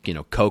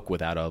Coke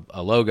without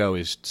a logo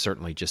is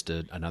certainly just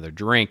another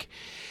drink,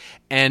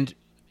 and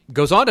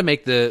goes on to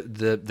make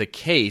the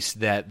case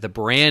that the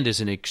brand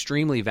is an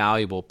extremely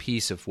valuable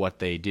piece of what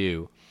they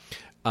do,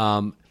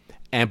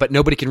 but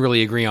nobody can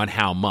really agree on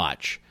how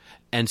much.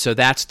 And so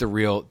that's the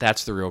real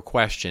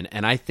question.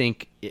 And I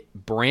think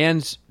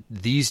brands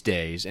these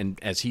days, and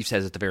as he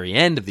says at the very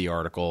end of the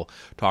article,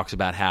 talks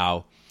about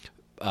how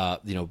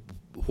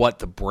what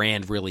the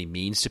brand really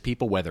means to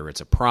people, whether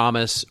it's a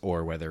promise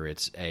or whether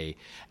it's a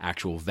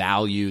actual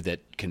value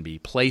that can be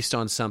placed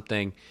on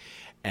something,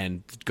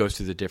 and goes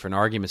through the different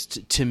arguments.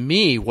 To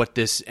me, what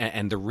this,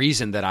 and the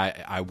reason that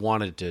I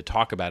wanted to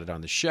talk about it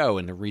on the show,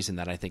 and the reason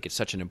that I think it's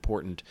such an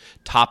important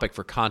topic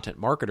for content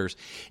marketers,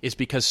 is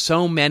because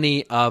so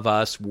many of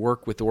us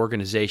work with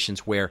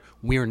organizations where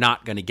we're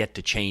not going to get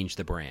to change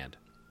the brand.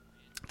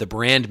 The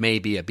brand may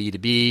be a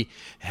B2B,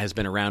 has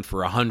been around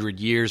for 100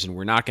 years, and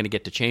we're not going to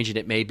get to change it.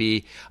 It may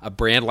be a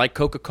brand like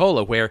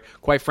Coca-Cola, where,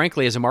 quite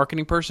frankly, as a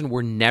marketing person,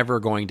 we're never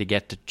going to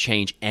get to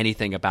change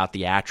anything about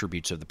the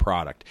attributes of the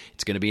product.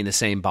 It's going to be in the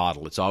same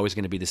bottle. It's always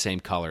going to be the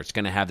same color. It's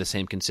going to have the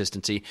same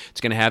consistency.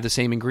 It's going to have the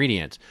same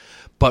ingredients.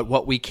 But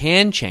what we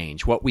can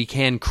change, what we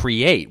can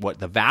create, what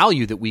the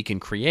value that we can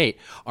create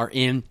are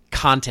in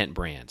content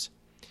brands.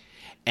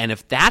 And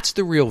if that's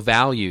the real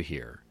value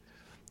here,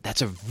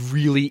 that's a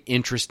really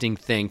interesting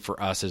thing for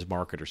us as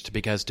marketers,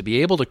 because to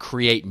be able to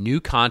create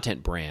new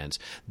content brands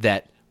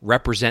that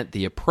represent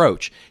the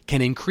approach can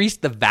increase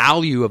the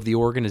value of the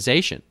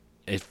organization.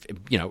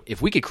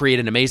 If we could create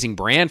an amazing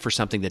brand for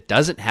something that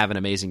doesn't have an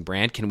amazing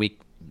brand, can we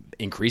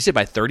increase it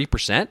by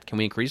 30%? Can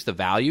we increase the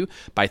value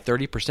by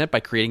 30% by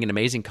creating an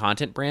amazing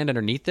content brand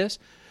underneath this?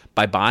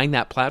 By buying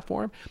that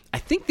platform? I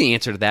think the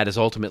answer to that is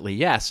ultimately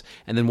yes.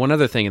 And then one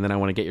other thing, and then I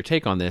want to get your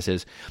take on this,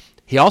 is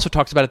he also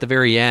talks about at the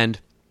very end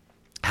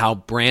how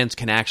brands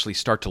can actually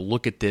start to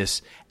look at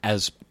this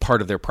as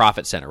part of their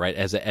profit center, right?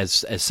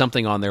 As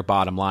something on their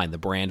bottom line, the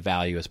brand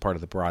value as part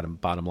of the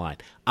bottom line.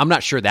 I'm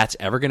not sure that's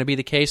ever going to be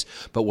the case,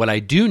 but what I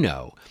do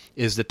know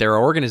is that there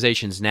are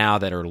organizations now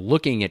that are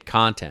looking at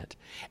content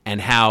and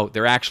how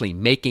they're actually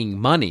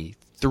making money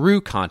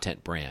through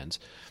content brands.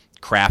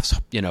 Kraft's,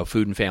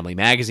 Food and Family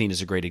Magazine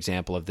is a great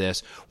example of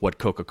this. What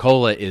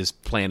Coca-Cola is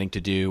planning to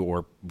do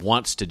or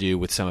wants to do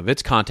with some of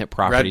its content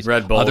properties,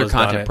 Red Bull other has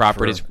done content it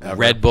properties, forever.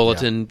 Red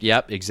Bulletin,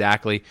 yep,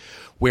 exactly,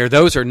 where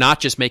those are not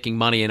just making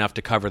money enough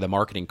to cover the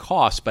marketing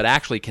costs, but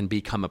actually can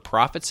become a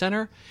profit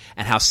center,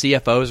 and how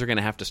CFOs are going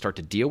to have to start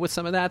to deal with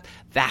some of that.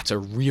 That's a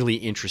really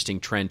interesting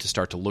trend to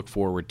start to look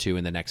forward to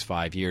in the next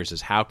 5 years,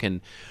 is how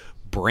can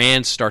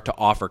brands start to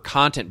offer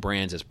content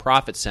brands as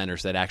profit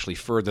centers that actually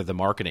further the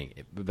marketing.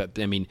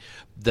 I mean,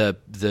 the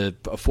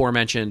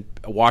aforementioned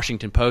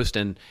Washington Post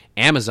and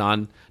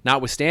Amazon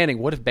notwithstanding,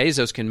 what if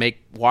Bezos can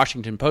make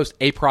Washington Post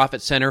a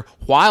profit center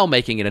while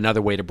making it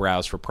another way to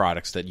browse for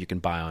products that you can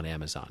buy on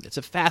Amazon? It's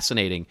a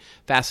fascinating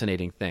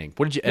thing.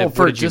 What did you? Well,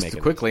 what did you make of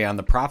it? Quickly on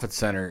the profit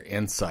center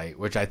insight,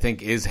 which I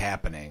think is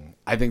happening.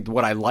 I think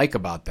what I like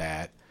about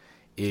that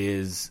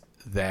is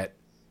that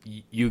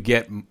you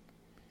get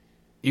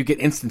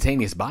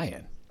instantaneous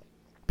buy-in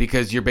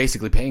because you're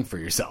basically paying for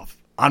yourself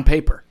on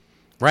paper.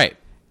 Right.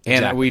 And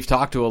Exactly. we've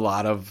talked to a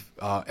lot of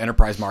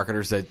enterprise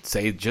marketers that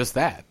say just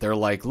that. They're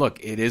like,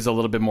 look, it is a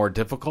little bit more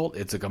difficult.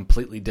 It's a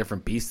completely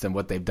different beast than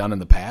what they've done in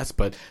the past,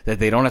 but that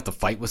they don't have to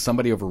fight with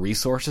somebody over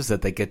resources,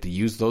 that they get to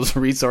use those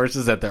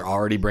resources that they're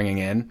already bringing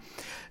in.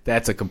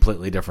 That's a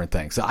completely different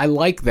thing. So I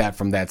like that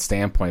from that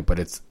standpoint,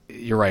 but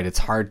you're right, it's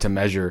hard to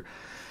measure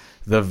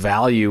the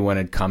value when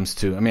it comes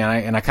to,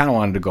 I kind of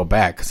wanted to go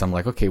back because I'm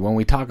like, okay, when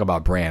we talk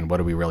about brand, what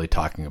are we really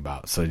talking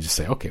about? So just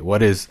say, okay,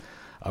 what is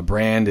a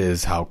brand?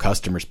 Is how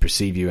customers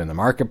perceive you in the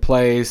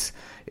marketplace.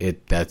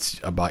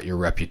 That's about your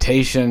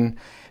reputation.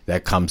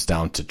 That comes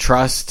down to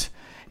trust.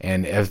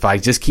 And if I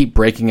just keep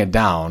breaking it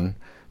down,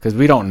 because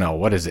we don't know,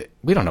 what is it?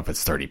 We don't know if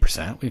it's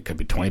 30%. It could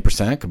be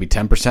 20%. It could be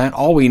 10%.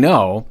 All we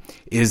know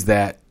is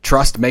that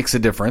trust makes a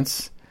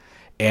difference.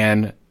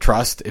 And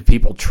trust, if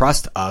people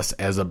trust us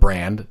as a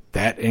brand,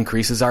 that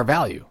increases our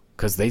value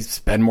because they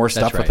spend more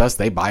stuff with us.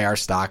 They buy our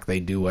stock. They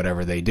do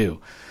whatever they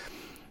do.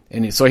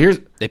 And so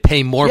they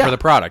pay more for the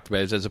product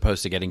as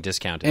opposed to getting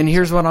discounted.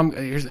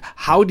 And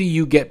how do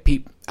you get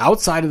people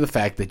outside of the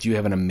fact that you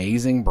have an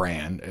amazing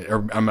brand,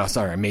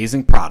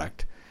 amazing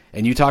product,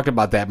 and you talked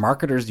about that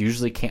marketers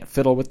usually can't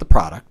fiddle with the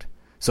product,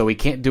 so we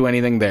can't do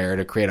anything there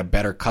to create a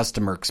better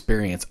customer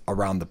experience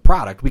around the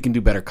product. We can do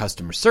better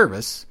customer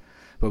service,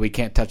 but we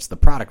can't touch the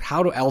product.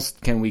 How else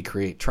can we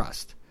create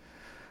trust?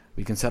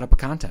 We can set up a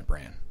content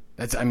brand.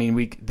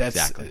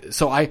 Exactly.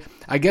 So I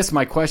guess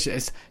my question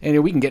is,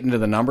 and we can get into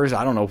the numbers.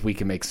 I don't know if we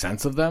can make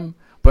sense of them,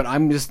 but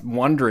I'm just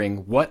wondering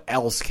what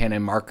else can a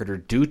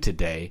marketer do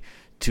today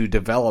to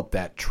develop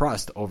that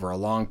trust over a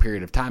long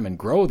period of time and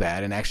grow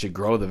that and actually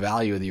grow the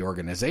value of the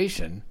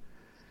organization?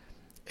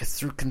 It's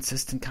through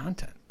consistent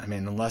content.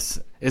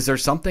 Is there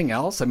something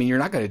else? You're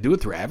not going to do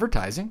it through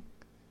advertising.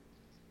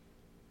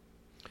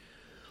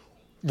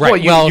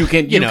 Right. Well, you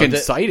can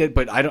cite it,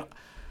 but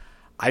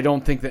I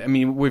don't think that.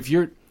 If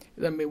you're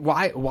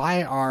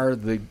why are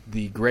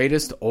the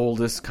greatest,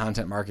 oldest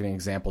content marketing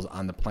examples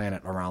on the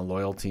planet around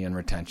loyalty and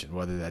retention?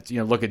 Whether that's,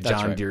 look at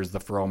John Deere's The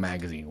Furrow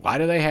magazine. Why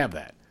do they have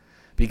that?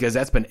 Because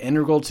that's been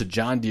integral to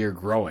John Deere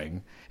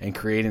growing and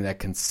creating that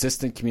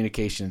consistent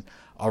communication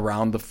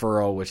around the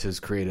furrow, which has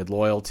created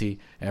loyalty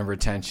and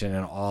retention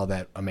and all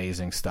that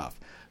amazing stuff.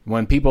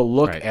 When people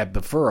look at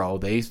the furrow,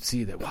 they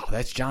see that, wow,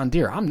 that's John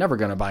Deere. I'm never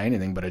going to buy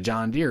anything but a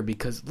John Deere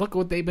because look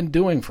what they've been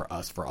doing for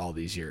us for all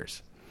these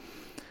years.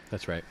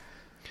 That's right.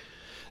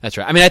 That's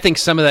right. I think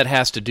some of that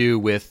has to do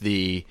with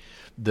I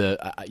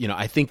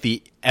think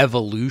the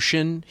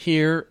evolution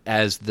here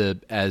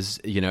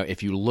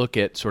if you look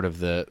at sort of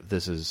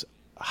this is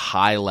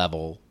high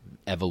level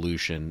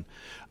evolution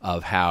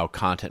of how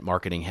content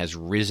marketing has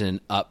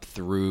risen up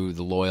through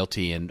the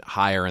loyalty and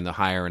higher and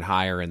higher and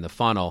higher in the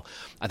funnel.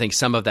 I think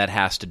some of that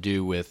has to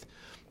do with,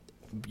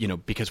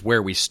 because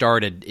where we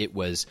started,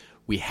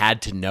 we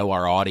had to know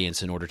our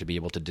audience in order to be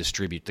able to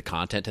distribute the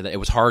content to that. It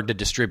was hard to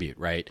distribute,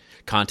 right?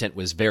 Content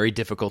was very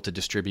difficult to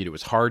distribute. It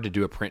was hard to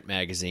do a print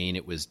magazine.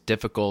 It was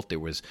difficult. There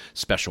was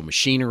special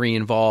machinery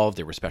involved.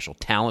 There were special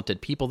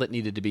talented people that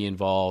needed to be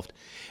involved.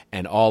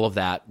 And all of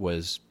that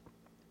was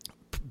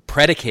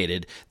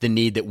predicated the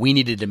need that we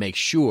needed to make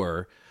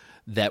sure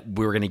that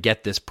we were going to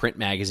get this print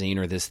magazine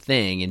or this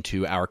thing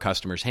into our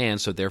customers'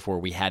 hands. So therefore,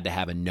 we had to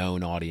have a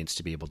known audience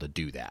to be able to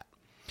do that.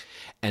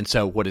 And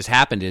so what has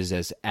happened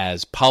is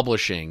as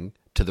publishing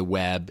to the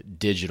web,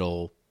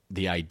 digital,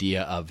 the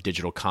idea of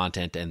digital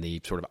content and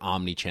the sort of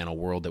omni-channel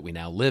world that we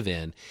now live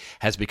in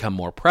has become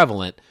more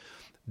prevalent,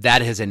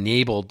 that has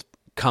enabled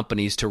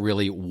companies to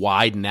really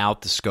widen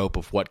out the scope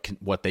of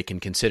what they can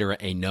consider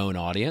a known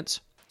audience.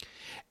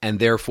 And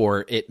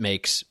therefore, it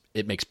makes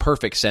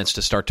perfect sense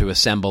to start to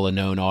assemble a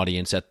known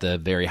audience at the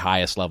very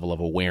highest level of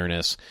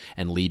awareness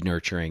and lead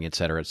nurturing, et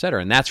cetera, et cetera.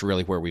 And that's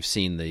really where we've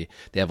seen the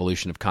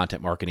evolution of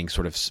content marketing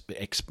sort of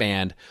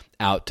expand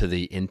out to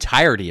the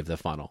entirety of the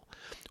funnel,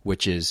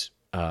 which is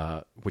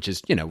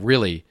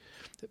really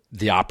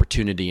the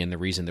opportunity and the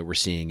reason that we're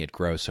seeing it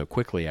grow so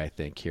quickly, I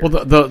think, here.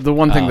 Well, the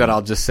one thing that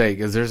I'll just say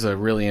is there's a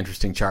really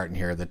interesting chart in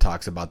here that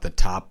talks about the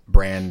top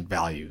brand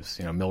values.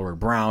 Millward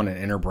Brown and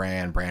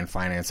Interbrand, Brand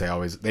Finance,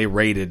 they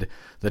rated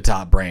the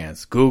top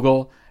brands.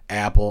 Google,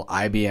 Apple,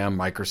 IBM,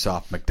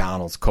 Microsoft,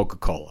 McDonald's,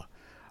 Coca-Cola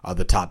are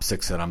the top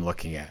 6 that I'm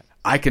looking at.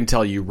 I can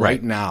tell you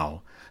right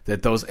now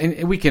that those,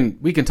 and we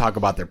can talk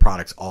about their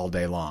products all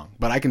day long,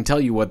 but I can tell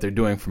you what they're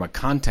doing from a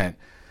content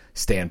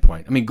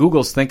standpoint.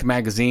 Google's Think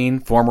Magazine,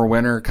 former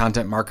winner,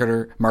 Content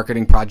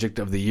Marketing Project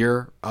of the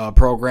Year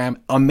program,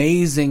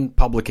 amazing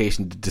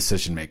publication to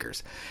decision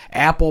makers.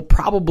 Apple,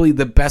 probably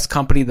the best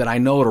company that I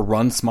know to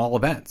run small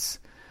events.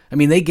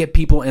 They get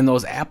people in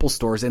those Apple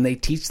stores and they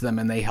teach them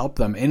and they help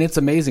them, and it's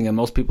amazing, and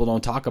most people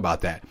don't talk about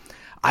that.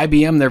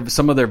 IBM,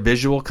 some of their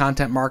visual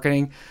content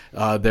marketing,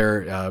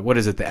 what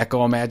is it, the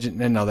Echo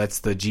Imagine? No, that's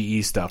the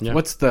GE stuff. Yeah.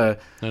 What's the...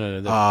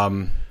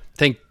 No.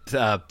 Think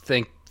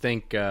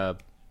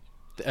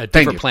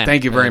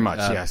Thank you very much.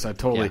 Yes, I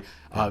totally.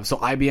 Yeah. So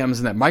IBM's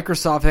in that.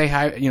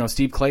 Microsoft,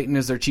 Steve Clayton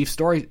is their chief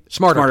story.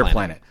 Smarter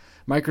Planet.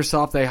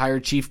 Microsoft, they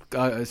hired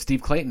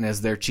Steve Clayton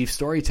as their chief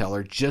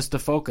storyteller just to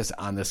focus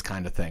on this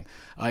kind of thing.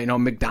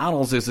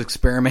 McDonald's is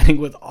experimenting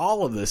with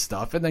all of this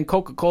stuff, and then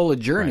Coca-Cola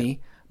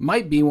Journey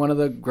might be one of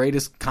the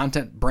greatest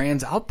content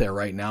brands out there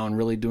right now and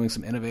really doing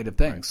some innovative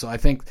things. Right. So I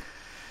think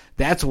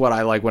that's what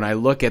I like when I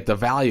look at the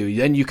value.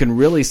 Then you can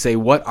really say,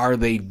 what are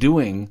they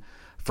doing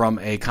from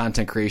a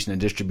content creation and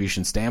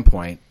distribution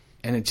standpoint?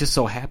 And it just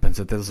so happens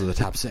that those are the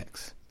top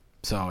 6.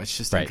 So it's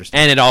just interesting.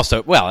 And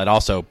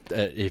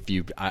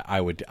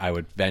I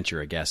would venture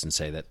a guess and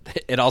say that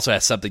it also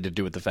has something to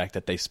do with the fact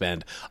that they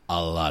spend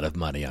a lot of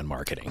money on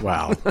marketing.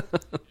 Wow.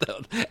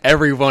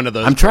 Every one of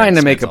those. I'm trying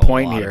to make a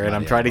point here, and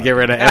I'm trying to get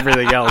rid of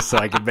everything else so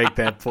I can make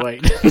that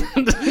point.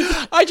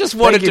 I just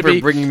wanted to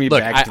be bringing me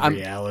back to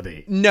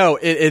reality. No,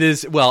 it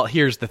is. Well,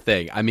 here's the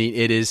thing. I mean,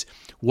 it is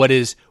what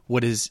is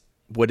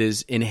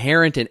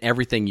inherent in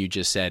everything you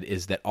just said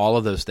is that all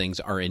of those things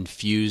are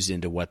infused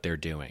into what they're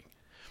doing.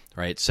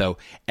 Right. So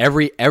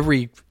every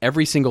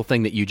single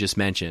thing that you just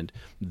mentioned,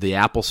 the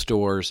Apple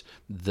stores,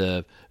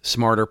 the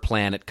Smarter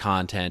Planet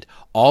content,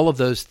 all of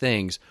those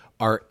things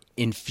are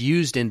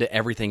infused into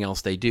everything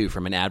else they do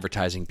from an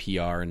advertising,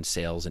 PR, and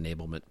sales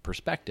enablement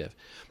perspective.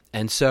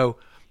 And so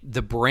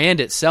the brand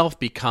itself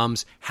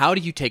becomes, how do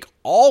you take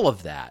all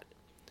of that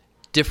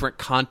different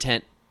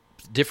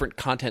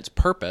content's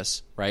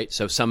purpose, right?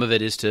 So some of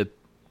it is to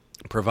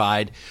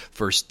provide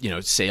for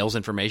sales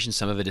information,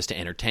 some of it is to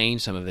entertain,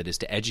 some of it is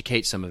to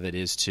educate, some of it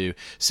is to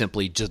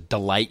simply just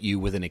delight you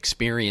with an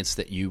experience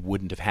that you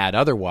wouldn't have had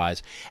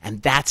otherwise.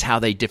 And that's how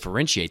they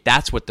differentiate.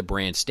 That's what the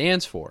brand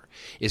stands for,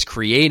 is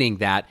creating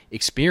that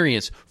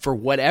experience for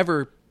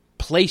whatever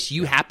place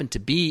you happen to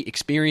be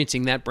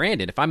experiencing that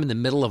brand in. If I'm in the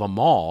middle of a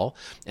mall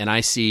and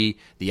I see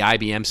the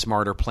IBM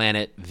Smarter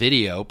Planet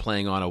video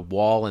playing on a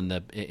wall in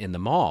the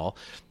mall,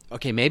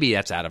 okay, maybe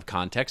that's out of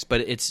context,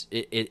 but it's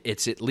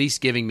at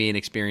least giving me an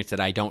experience that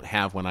I don't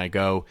have when I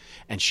go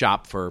and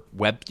shop for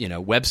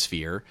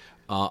WebSphere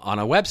on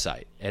a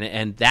website.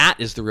 And that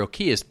is the real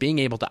key, is being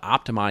able to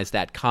optimize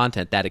that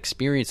content, that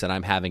experience that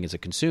I'm having as a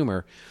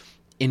consumer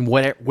in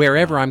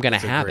wherever I'm going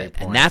to have it.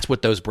 Point. And that's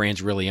what those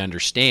brands really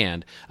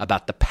understand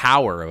about the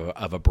power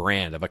of a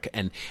brand,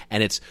 and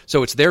it's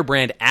their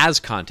brand as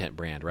content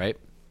brand, right?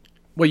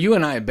 Well, you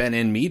and I have been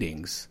in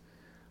meetings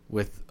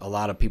with a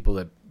lot of people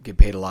that get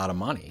paid a lot of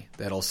money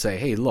that'll say,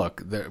 hey,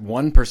 look,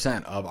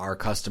 1% of our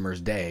customers'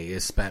 day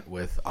is spent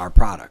with our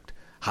product.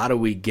 How do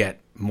we get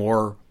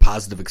more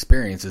positive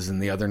experiences in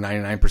the other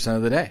 99%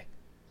 of the day?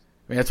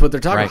 I mean, that's what they're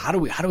talking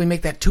about. How do we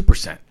make that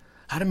 2%?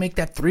 How to make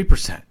that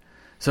 3%?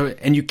 So,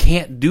 and you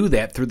can't do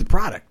that through the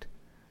product.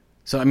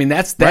 So, I mean,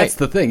 that's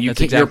the thing.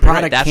 Your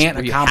product can't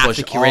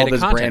accomplish all this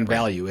brand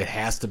value. It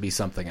has to be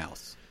something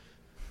else.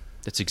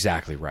 That's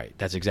exactly right.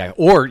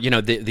 Or,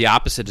 the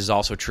opposite is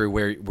also true,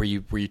 where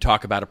you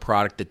talk about a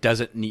product that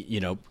doesn't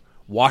need,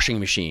 washing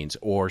machines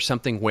or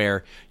something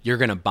where you're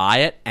going to buy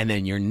it and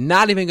then you're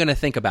not even going to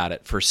think about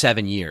it for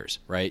 7 years,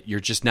 right? You're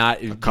just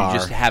not. You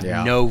just have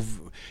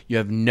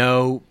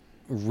no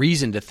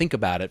reason to think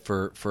about it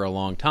for a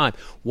long time.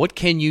 What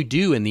can you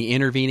do in the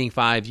intervening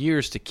 5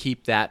 years to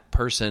keep that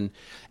person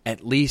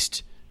at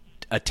least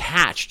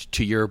attached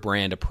to your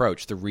brand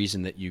approach, the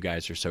reason that you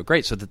guys are so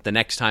great, so that the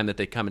next time that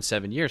they come in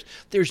 7 years,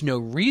 there's no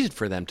reason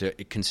for them to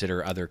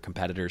consider other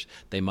competitors.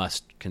 They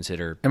must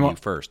consider you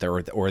first,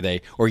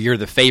 or you're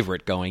the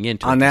favorite going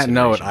into. On that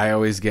note, I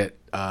always get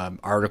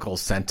articles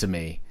sent to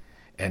me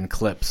and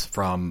clips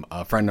from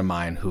a friend of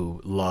mine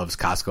who loves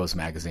Costco's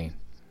magazine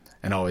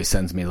and always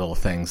sends me little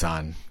things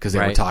on, because they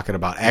were talking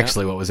about,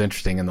 actually what was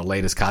interesting in the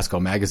latest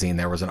Costco magazine,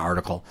 there was an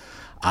article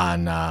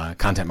on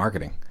content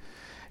marketing.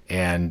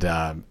 And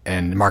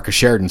Marcus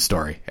Sheridan's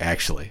story,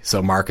 actually.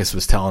 So Marcus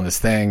was telling this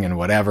thing and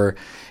whatever,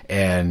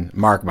 and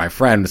Mark, my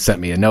friend,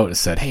 sent me a note and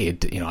said, hey,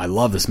 I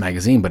love this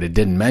magazine, but it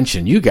didn't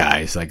mention you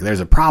guys. Like,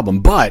 there's a problem.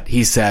 But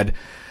he said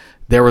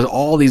there was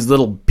all these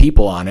little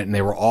people on it, and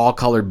they were all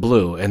colored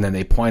blue, and then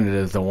they pointed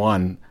at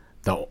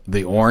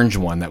the orange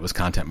one that was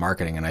content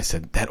marketing, and I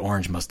said, that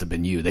orange must have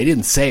been you. They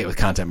didn't say it was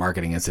Content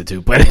Marketing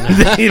Institute, but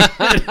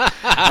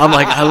I'm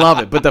like, I love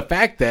it. But the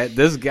fact that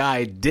this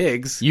guy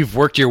digs... You've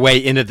worked your way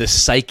into the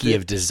psyche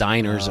of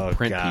designers of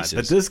print pieces.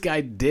 But this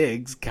guy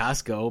digs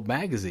Costco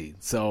magazine.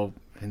 So,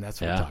 and that's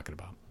what I'm talking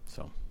about.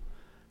 So,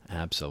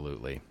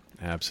 Absolutely.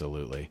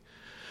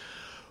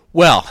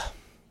 Well,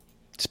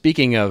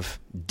 speaking of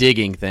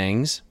digging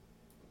things...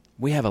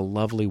 we have a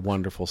lovely,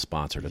 wonderful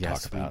sponsor to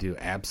talk about. Yes, we do.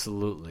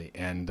 Absolutely.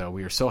 And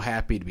we are so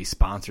happy to be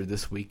sponsored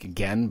this week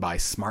again by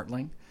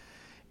Smartling.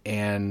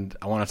 And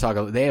I want to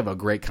talk, they have a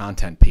great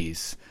content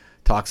piece.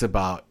 Talks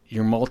about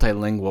your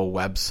multilingual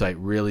website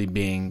really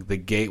being the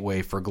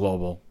gateway for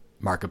global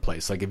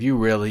marketplace. Like, if you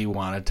really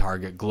want to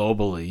target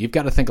globally, you've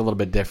got to think a little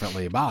bit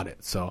differently about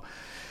it. So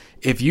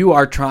if you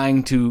are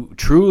trying to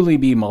truly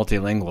be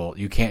multilingual,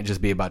 you can't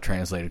just be about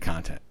translated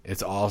content.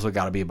 It's also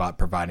got to be about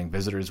providing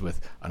visitors with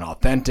an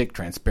authentic,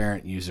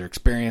 transparent user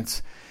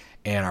experience.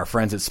 And our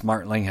friends at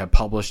Smartling have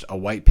published a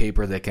white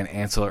paper that can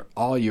answer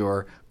all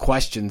your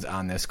questions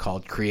on this,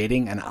 called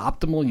Creating an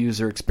Optimal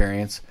User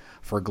Experience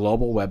for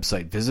Global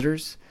Website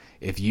Visitors.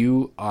 If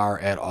you are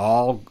at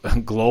all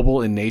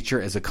global in nature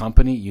as a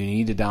company, you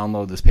need to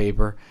download this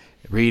paper,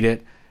 read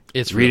it.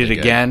 It's read really it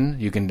again.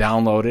 You can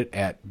download it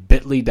at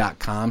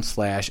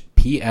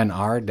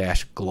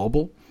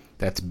bit.ly.com/PNR-global.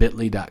 That's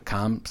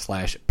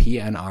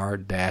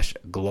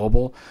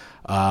bit.ly.com/PNR-global.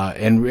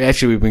 And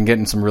actually, we've been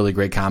getting some really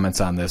great comments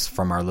on this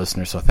from our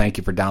listeners. So thank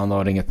you for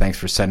downloading it. Thanks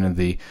for sending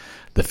the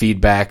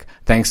feedback.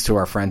 Thanks to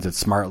our friends at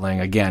SmartLing.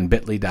 Again,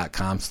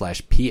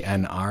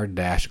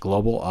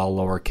 bit.ly.com/PNR-global, all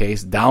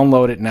lowercase.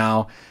 Download it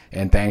now.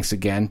 And thanks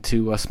again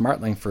to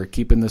SmartLing for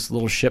keeping this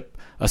little ship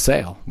a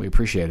sail. We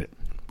appreciate it.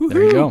 Woo-hoo.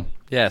 There you go.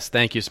 Yes,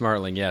 thank you,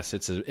 SmartLing. Yes,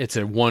 it's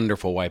a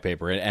wonderful white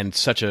paper and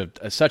such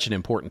an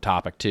important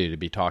topic too to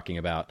be talking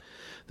about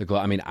the.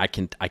 I mean, I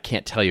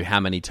can't tell you how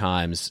many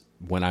times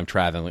when I'm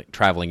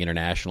traveling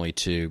internationally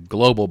to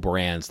global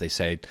brands, they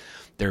say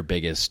their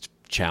biggest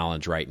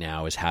challenge right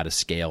now is how to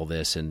scale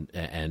this and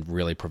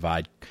really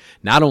provide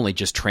not only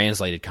just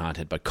translated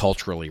content but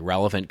culturally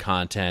relevant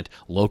content,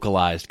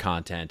 localized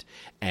content,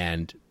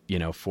 and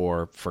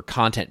for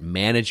content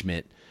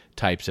management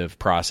types of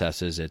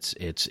processes, it's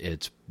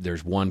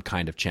there's one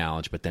kind of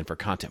challenge, but then for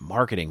content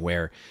marketing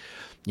where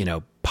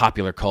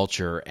popular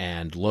culture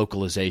and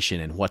localization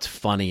and what's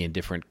funny in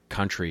different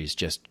countries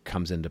just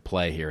comes into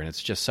play here, and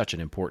it's just such an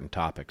important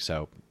topic.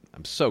 So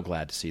I'm so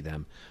glad to see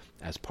them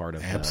as part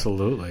of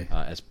absolutely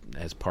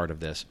as part of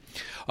this.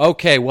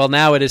 Okay, well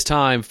now it is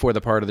time for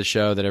the part of the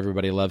show that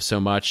everybody loves so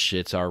much.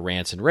 It's our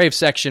rants and rave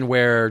section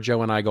where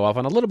Joe and I go off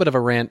on a little bit of a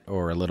rant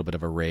or a little bit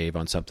of a rave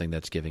on something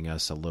that's giving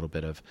us a little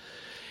bit of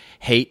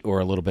hate or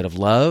a little bit of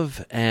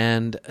love.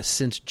 And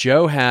since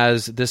Joe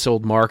has This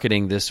Old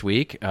Marketing this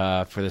week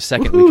for the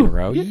second week in a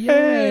row,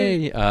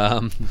 yay!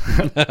 I'm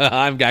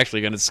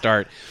actually going to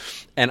start,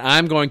 and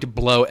I'm going to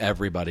blow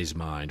everybody's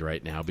mind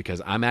right now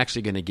because I'm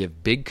actually going to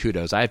give big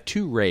kudos. I have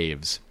 2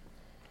 raves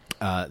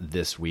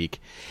this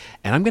week,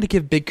 and I'm going to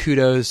give big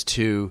kudos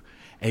to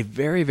a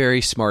very,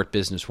 very smart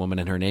businesswoman,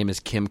 and her name is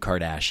Kim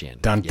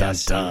Kardashian. Dun,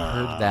 yes, dun, dun.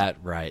 You heard that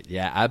right.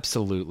 Yeah,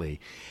 absolutely.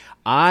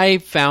 I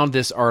found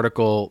this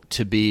article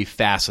to be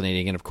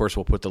fascinating, and of course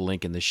we'll put the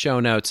link in the show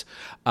notes.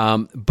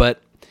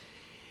 But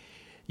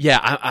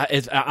yeah,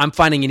 I'm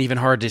finding it even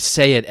hard to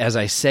say it as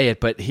I say it.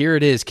 But here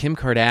it is: Kim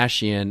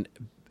Kardashian.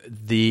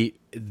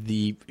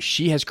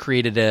 She has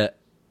created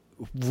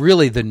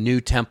really the new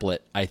template,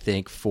 I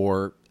think,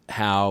 for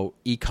how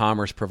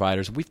e-commerce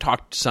providers. We've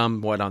talked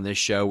somewhat on this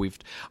show.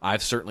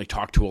 I've certainly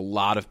talked to a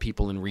lot of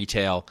people in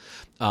retail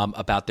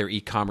about their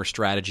e-commerce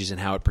strategies and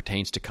how it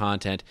pertains to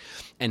content.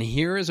 And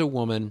here is a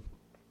woman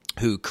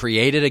who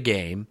created a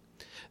game,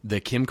 the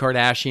Kim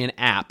Kardashian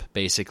app,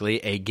 basically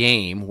a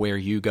game where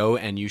you go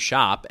and you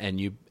shop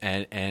and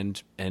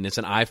and it's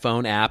an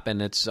iPhone app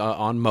and it's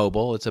on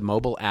mobile. It's a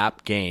mobile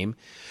app game,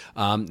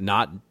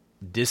 not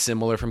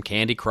dissimilar from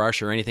Candy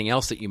Crush or anything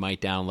else that you might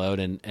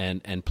download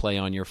and play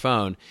on your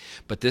phone.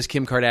 But this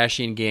Kim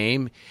Kardashian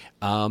game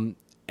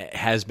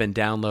has been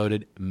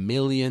downloaded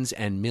millions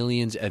and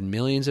millions and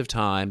millions of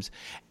times.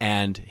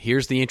 And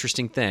here's the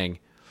interesting thing.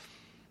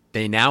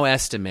 They now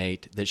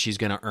estimate that she's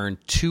going to earn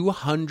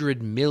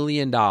 $200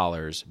 million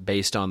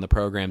based on the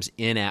program's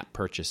in-app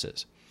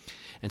purchases.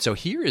 And so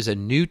here is a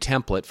new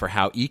template for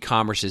how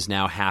e-commerce is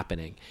now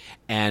happening.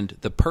 And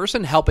the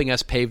person helping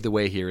us pave the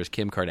way here is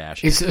Kim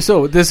Kardashian.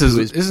 So this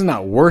is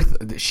not worth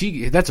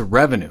that's a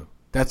revenue.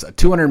 That's a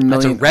 $200 million.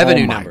 That's a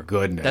revenue number. My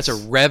goodness. That's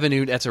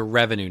a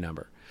revenue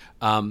number.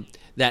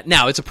 That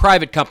now it's a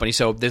private company,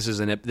 so this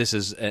is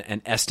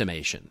an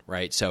estimation,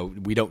 right? So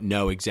we don't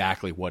know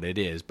exactly what it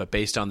is, but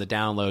based on the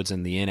downloads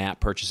and the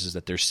in-app purchases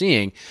that they're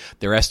seeing,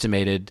 they're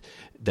estimated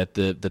that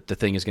the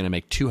thing is going to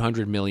make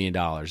 $200 million.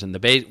 And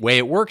the way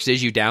it works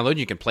is you download,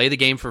 you can play the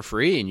game for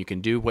free, and you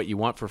can do what you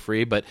want for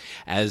free. But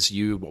as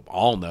you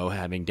all know,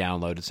 having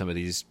downloaded some of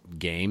these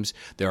games,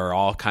 there are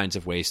all kinds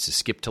of ways to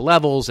skip to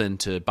levels and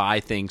to buy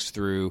things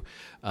through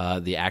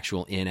the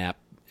actual in-app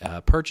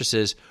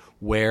purchases,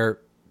 where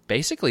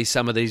basically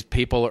some of these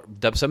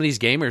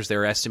gamers,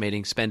 they're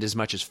estimating spend as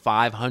much as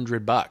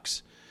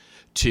 $500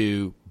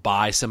 to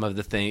buy some of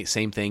the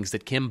same things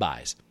that Kim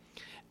buys.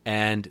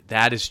 And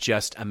that is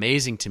just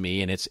amazing to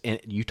me. And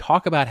you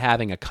talk about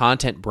having a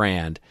content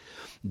brand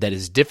that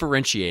is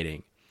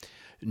differentiating.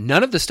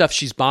 None of the stuff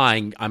she's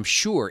buying, I'm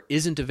sure,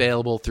 isn't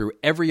available through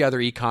every other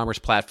e-commerce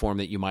platform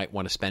that you might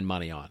want to spend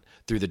money on.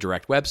 Through the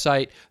direct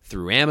website,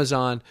 through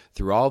Amazon,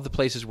 through all of the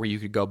places where you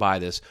could go buy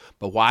this.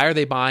 But why are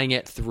they buying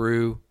it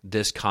through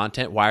this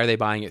content? Why are they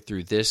buying it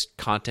through this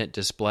content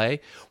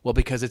display? Well,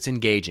 because it's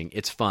engaging,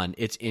 it's fun,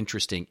 it's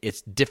interesting,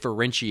 it's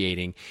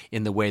differentiating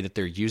in the way that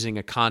they're using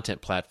a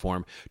content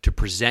platform to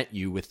present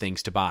you with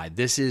things to buy.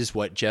 This is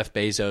what Jeff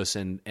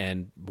Bezos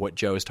and what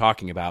Joe is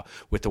talking about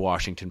with the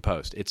Washington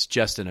Post. It's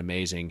just an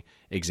amazing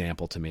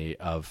example to me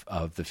of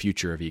the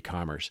future of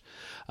e-commerce.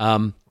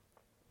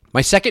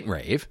 My second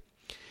rave.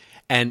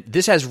 And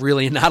this has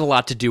really not a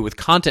lot to do with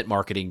content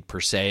marketing per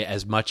se,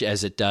 as much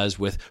as it does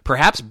with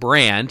perhaps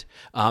brand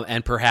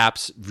and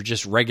perhaps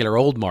just regular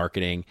old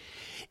marketing,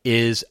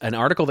 is an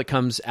article that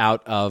comes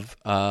out of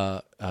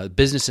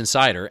Business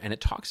Insider, and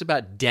it talks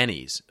about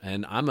Denny's.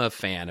 And I'm a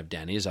fan of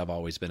Denny's. I've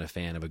always been a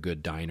fan of a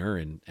good diner,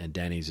 and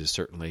Denny's is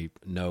certainly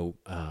no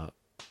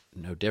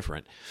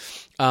different.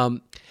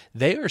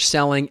 They are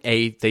selling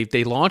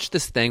they launched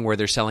this thing where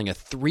they're selling a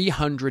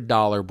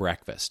 $300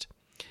 breakfast.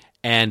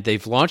 And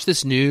they've launched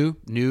this new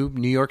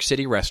New York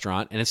City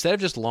restaurant, and instead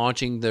of just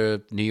launching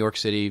the New York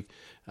City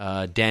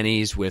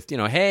Denny's with,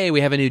 hey,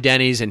 we have a new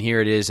Denny's, and here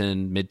it is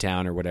in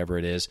Midtown or whatever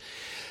it is,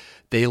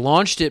 they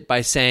launched it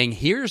by saying,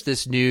 here's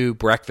this new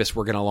breakfast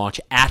we're going to launch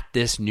at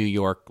this New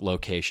York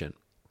location.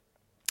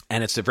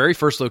 And it's the very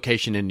first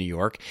location in New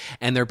York,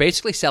 and they're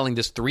basically selling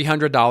this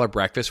 $300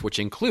 breakfast, which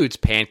includes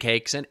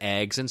pancakes and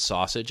eggs and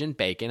sausage and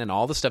bacon and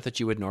all the stuff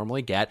that you would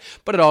normally get,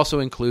 but it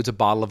also includes a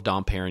bottle of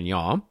Dom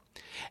Perignon.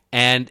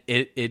 And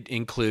it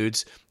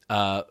includes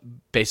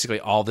basically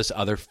all this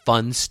other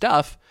fun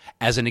stuff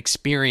as an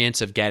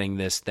experience of getting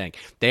this thing.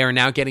 They are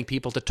now getting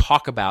people to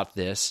talk about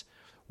this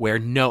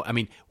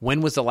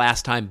when was the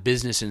last time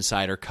Business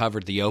Insider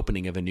covered the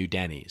opening of a new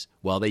Denny's?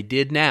 Well, they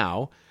did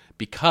now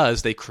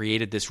because they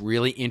created this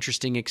really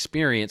interesting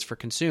experience for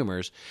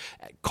consumers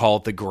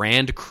called the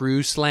Grand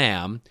Cru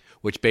Slam,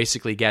 which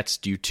basically gets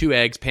you 2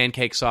 eggs,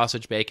 pancake,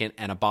 sausage, bacon,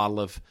 and a bottle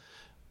of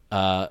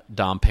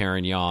Dom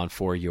Perignon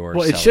for your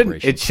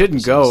celebration. It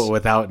shouldn't go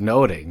without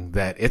noting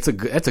that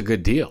that's a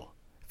good deal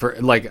for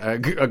like a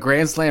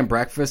Grand Slam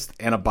breakfast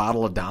and a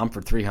bottle of Dom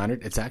for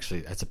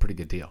 $300. That's a pretty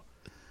good deal.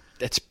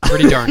 That's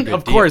pretty darn good.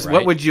 Of course, right?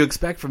 What would you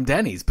expect from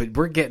Denny's? But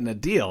we're getting a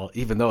deal,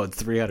 even though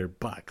it's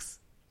 $300.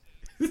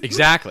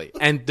 Exactly,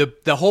 and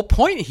the whole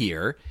point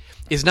here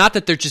is not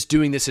that they're just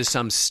doing this as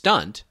some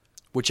stunt,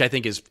 which I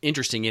think is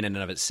interesting in and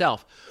of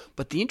itself.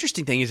 But the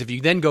interesting thing is if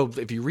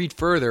you read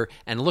further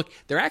and look,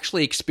 they're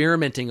actually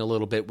experimenting a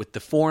little bit with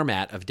the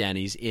format of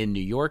Denny's in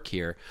New York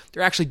here.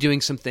 They're actually doing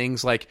some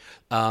things like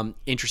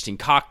interesting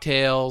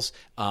cocktails,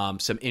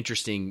 some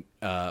interesting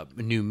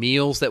new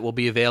meals that will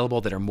be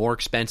available that are more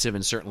expensive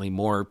and certainly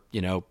more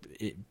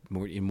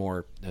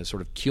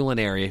sort of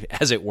culinary,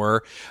 as it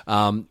were.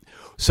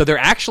 So they're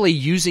actually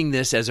using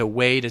this as a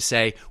way to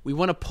say, we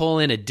want to pull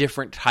in a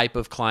different type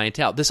of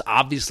clientele. This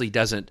obviously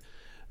doesn't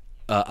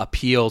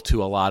appeal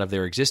to a lot of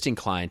their existing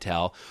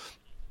clientele,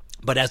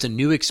 but as a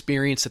new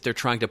experience that they're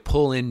trying to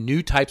pull in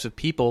new types of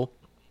people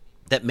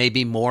that may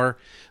be more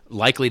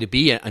likely to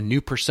be a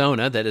new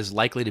persona that is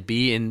likely to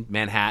be in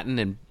Manhattan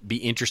and be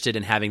interested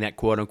in having that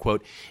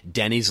quote-unquote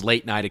Denny's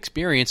late night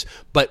experience,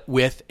 but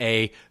with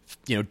a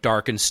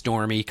dark and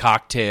stormy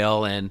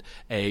cocktail and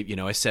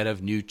a set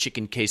of new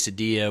chicken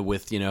quesadilla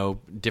with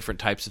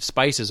different types of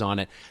spices on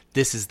it.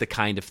 This is the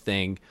kind of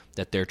thing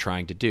that they're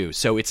trying to do.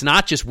 So it's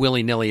not just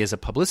willy-nilly as a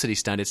publicity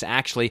stunt. It's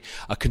actually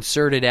a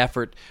concerted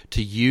effort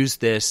to use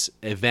this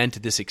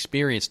event, this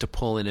experience, to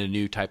pull in a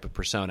new type of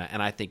persona.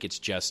 And I think it's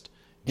just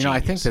genius. I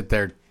think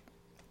that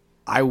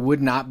I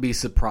would not be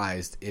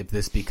surprised if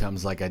this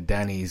becomes like a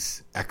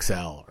Denny's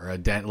XL or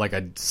like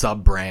a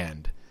sub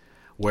brand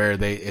where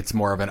it's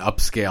more of an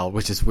upscale,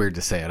 which is weird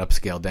to say, an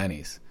upscale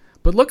Denny's.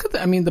 But look at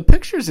the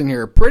pictures in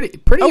here are pretty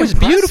Oh, it's impressive.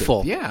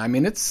 Beautiful. Yeah,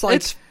 it's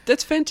like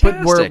that's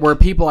fantastic. But where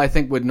people I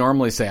think would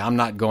normally say I'm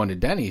not going to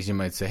Denny's, you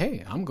might say,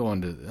 hey, I'm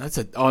going to that's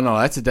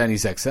a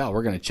Denny's XL.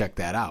 We're going to check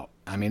that out.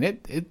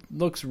 It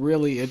looks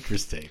really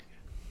interesting.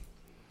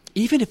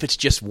 Even if it's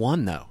just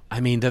one, though,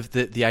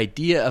 the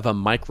idea of a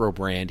micro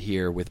brand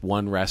here with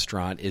one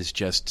restaurant is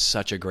just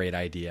such a great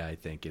idea. I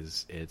think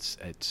it's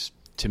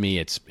to me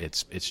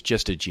it's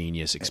just a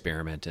genius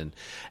experiment, and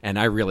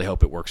I really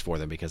hope it works for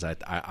them because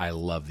I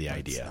love the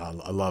idea.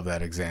 I love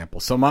that example.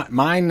 So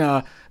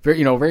mine,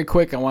 very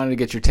quick. I wanted to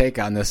get your take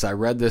on this. I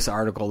read this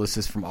article. This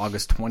is from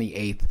August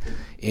 28th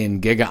in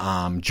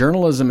GigaOM.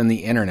 Journalism and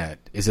the internet.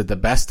 Is it the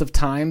best of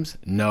times?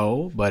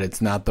 No, but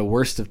it's not the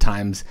worst of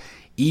times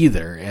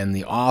either. And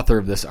the author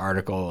of this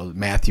article,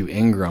 Matthew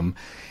Ingram,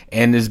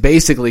 and is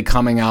basically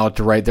coming out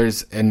to write. I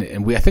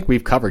think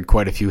we've covered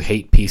quite a few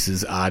hate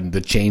pieces on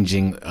the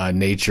changing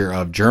nature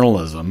of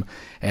journalism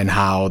and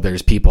how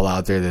there's people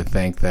out there that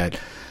think that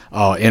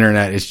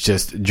internet is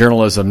just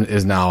journalism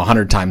is now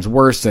 100 times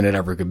worse than it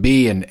ever could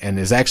be, and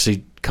is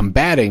actually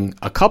combating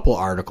a couple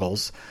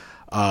articles.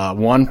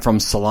 One from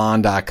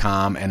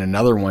Salon.com and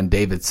another one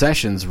David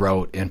Sessions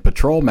wrote in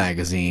Patrol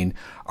magazine,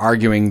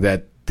 arguing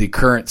that the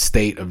current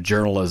state of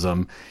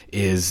journalism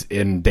is,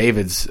 in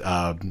David's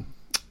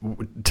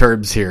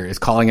terms here, is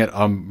calling it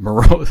a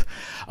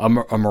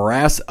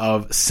morass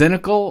of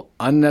cynical,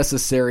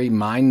 unnecessary,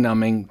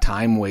 mind-numbing,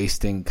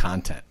 time-wasting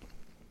content.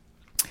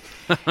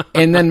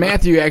 And then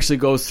Matthew actually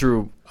goes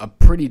through a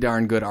pretty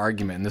darn good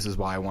argument, and this is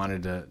why I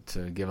wanted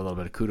to give a little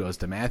bit of kudos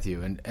to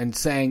Matthew, and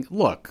saying,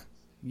 look,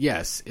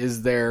 yes,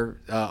 is there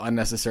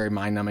unnecessary,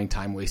 mind-numbing,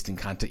 time-wasting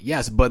content?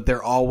 Yes, but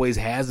there always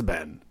has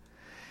been.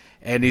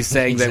 And he's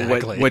saying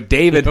Exactly. that what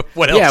David,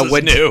 What else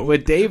is new?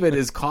 What David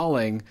is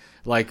calling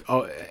like,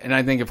 oh, and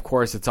I think of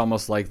course it's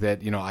almost like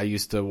that. I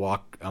used to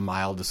walk a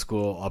mile to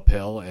school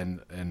uphill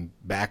and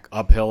back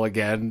uphill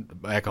again,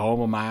 back home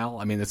a mile.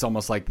 I mean, it's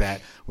almost like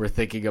that. We're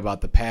thinking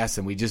about the past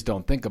and we just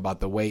don't think about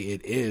the way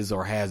it is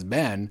or has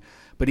been.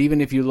 But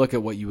even if you look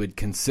at what you would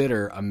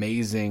consider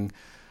amazing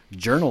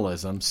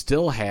journalism,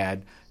 still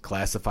had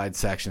classified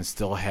sections,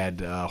 still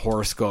had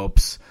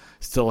horoscopes,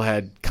 still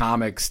had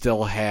comics,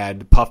 still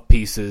had puff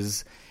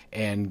pieces,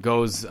 and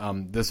goes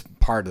this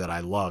part that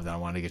I love that I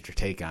want to get your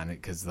take on it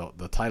because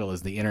the title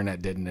is "The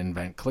Internet Didn't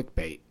Invent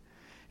Clickbait,"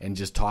 and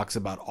just talks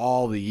about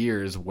all the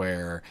years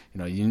where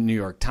New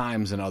York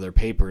Times and other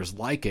papers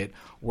like it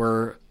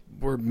were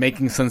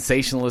making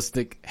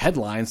sensationalistic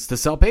headlines to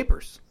sell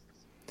papers.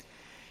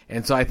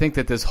 And so I think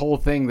that this whole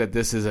thing, that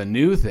this is a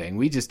new thing,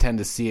 we just tend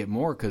to see it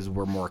more because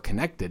we're more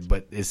connected,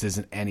 but this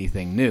isn't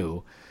anything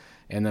new.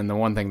 And then the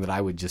one thing that I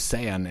would just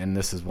say, and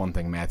this is one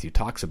thing Matthew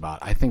talks about,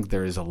 I think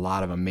there is a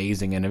lot of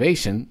amazing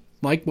innovation,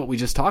 like what we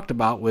just talked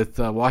about with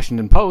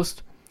Washington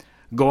Post,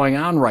 going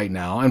on right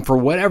now. And for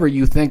whatever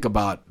you think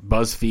about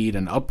BuzzFeed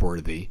and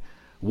Upworthy,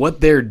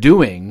 what they're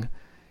doing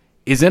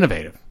is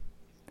innovative.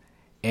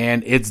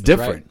 And it's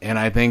different. Right. And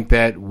I think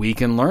that we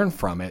can learn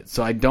from it.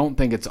 So I don't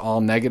think it's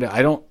all negative.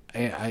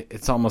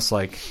 It's almost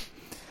like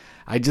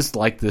I just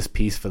like this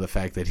piece for the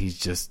fact that he's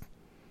just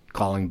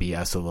calling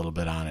BS a little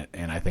bit on it,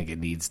 and I think it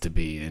needs to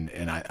be.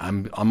 And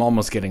I'm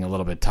almost getting a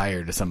little bit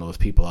tired of some of those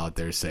people out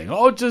there saying,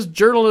 "Oh, it's just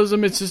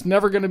journalism. It's just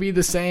never going to be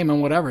the same,"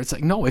 and whatever. It's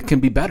like, no, it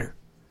can be better.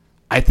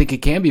 I think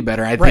it can be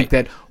better. I think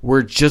that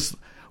we're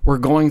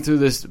going through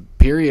this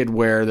period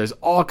where there's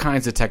all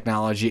kinds of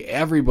technology.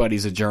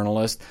 Everybody's a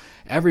journalist.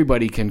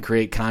 Everybody can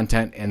create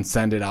content and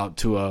send it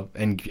out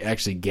and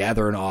actually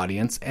gather an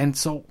audience. And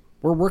so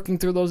we're working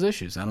through those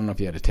issues. I don't know if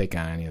you had a take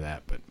on any of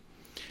that, but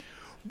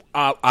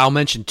I'll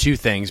mention two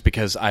things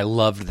because I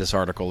loved this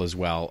article as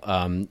well.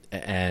 And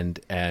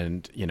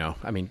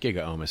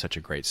GigaOM is such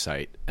a great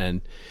site.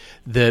 And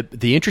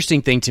the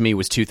interesting thing to me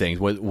was two things.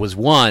 Was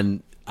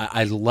one,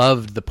 I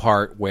loved the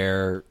part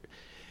where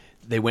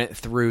they went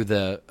through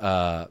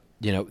the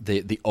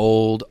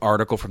old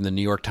article from the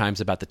New York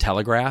Times about the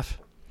Telegraph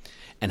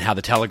and how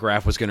the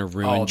Telegraph was going to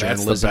ruin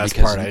journalism. That's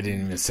the best part. I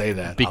didn't even say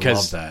that. I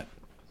love that.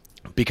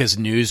 Because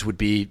news would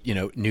be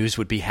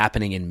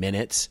happening in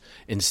minutes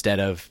instead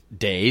of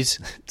days.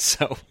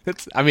 So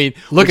just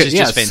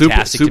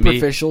fantastic to me.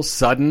 Superficial,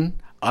 sudden,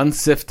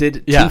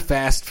 unsifted, too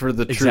fast for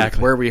the truth.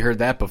 Where we heard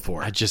that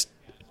before.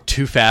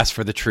 Too fast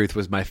for the truth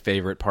was my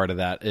favorite part of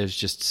that. It was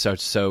just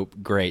so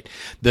great.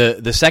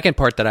 The second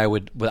part that I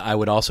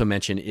would also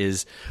mention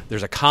is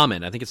there's a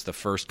comment. I think it's the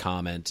first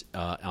comment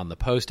on the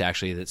post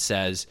actually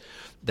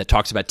that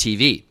talks about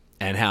TV.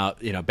 And how,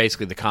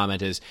 basically the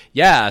comment is,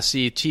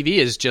 TV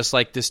is just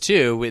like this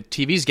too.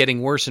 TV's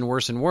getting worse and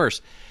worse and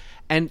worse.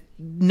 And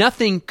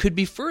nothing could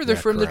be further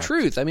from the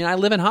truth. I mean, I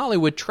live in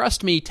Hollywood.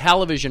 Trust me,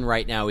 television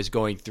right now is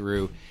going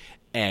through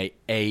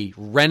a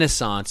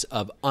renaissance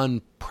of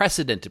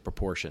unprecedented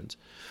proportions.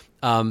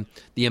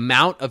 The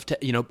amount of,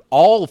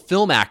 all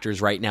film actors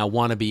right now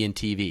want to be in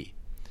TV.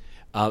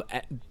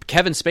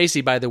 Kevin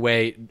Spacey, by the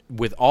way,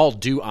 with all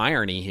due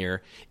irony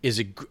here, is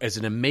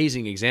an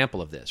amazing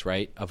example of this,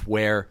 right? Of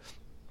where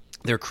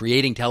they're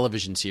creating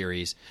television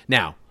series.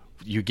 Now,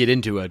 you get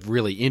into a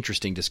really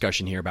interesting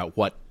discussion here about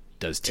what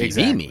does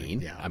TV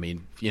mean. Yeah. I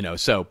mean,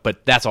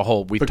 but that's a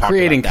whole, we've talked about that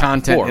creating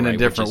content before, in a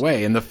different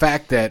way. And the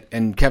fact that,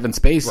 and Kevin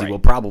Spacey will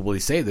probably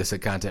say this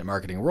at Content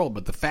Marketing World,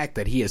 but the fact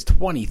that he has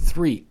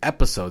 23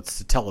 episodes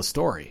to tell a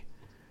story.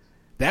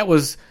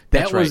 That's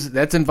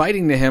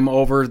inviting to him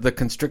over the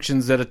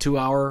constrictions that a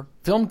 2-hour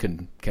film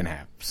can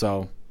have.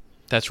 So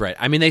that's right.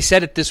 I mean, they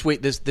said it this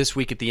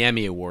week at the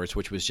Emmy Awards,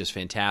 which was just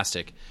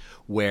fantastic,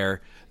 where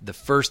the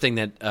first thing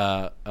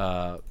that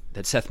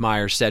Seth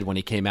Meyers said when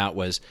he came out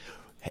was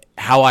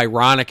how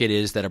ironic it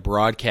is that a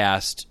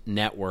broadcast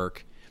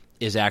network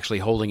is actually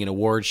holding an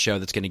awards show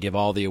that's going to give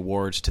all the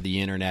awards to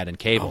the internet and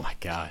cable. Oh my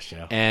gosh,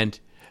 yeah. And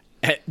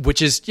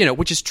which is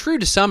true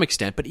to some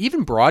extent, but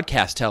even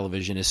broadcast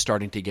television is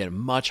starting to get a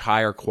much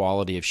higher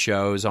quality of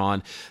shows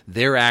on.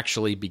 They're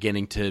actually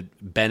beginning to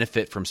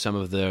benefit from some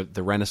of the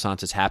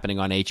renaissance that's happening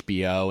on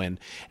HBO and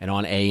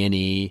on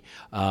A&E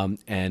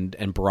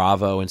and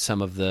Bravo and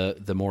some of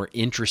the more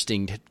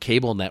interesting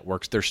cable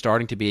networks. They're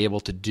starting to be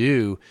able to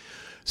do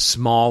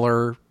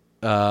smaller,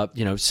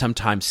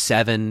 sometimes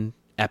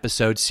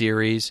 7-episode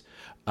series.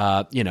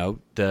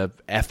 The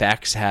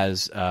FX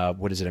has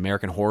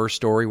American Horror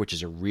Story, which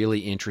is a really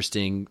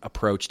interesting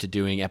approach to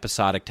doing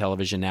episodic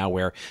television now,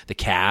 where the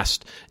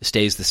cast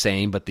stays the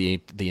same, but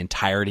the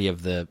entirety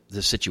of the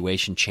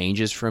situation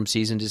changes from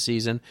season to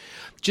season.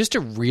 Just a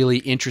really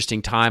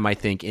interesting time, I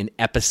think, in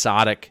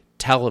episodic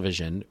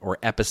television or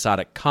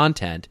episodic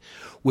content,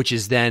 which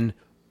is then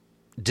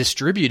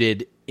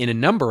distributed in a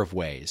number of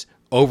ways.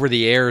 Over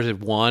the air is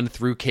one,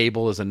 through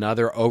cable is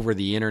another, over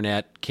the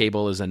internet,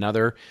 cable is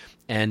another.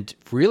 And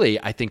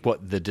really, I think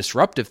what the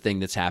disruptive thing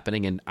that's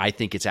happening, and I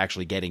think it's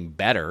actually getting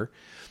better,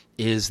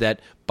 is that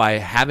by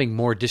having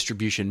more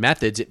distribution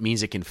methods, it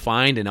means it can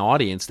find an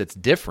audience that's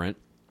different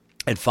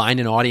and find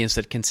an audience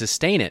that can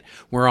sustain it.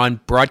 Where on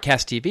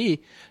broadcast TV,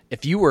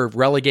 if you were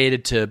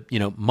relegated to,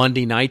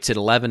 Monday nights at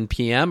 11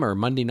 p.m. or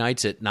Monday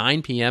nights at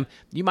 9 p.m.,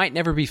 you might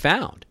never be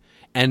found.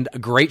 And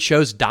great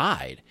shows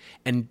died.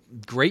 And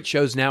great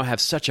shows now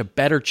have such a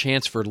better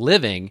chance for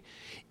living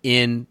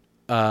in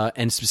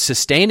and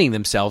sustaining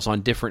themselves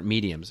on different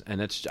mediums.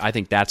 And I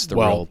think that's the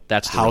real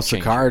House real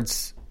of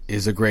Cards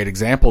is a great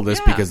example of this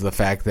because of the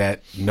fact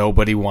that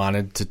nobody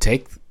wanted to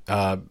take.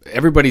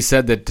 Everybody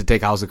said that to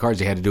take House of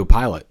Cards, you had to do a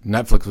pilot.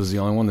 Netflix was the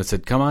only one that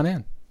said, "Come on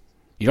in.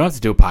 You don't have to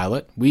do a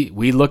pilot.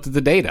 We looked at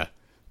the data.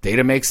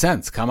 Data makes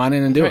sense. Come on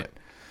in and do it."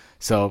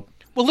 So,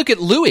 well, look at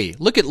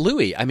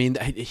Louis. I mean,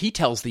 he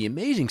tells the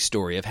amazing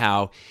story of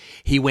how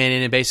he went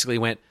in and basically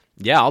went,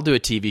 "Yeah, I'll do a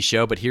TV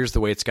show, but here's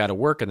the way it's got to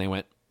work." And they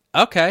went,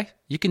 "Okay,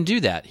 you can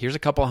do that. Here's a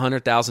couple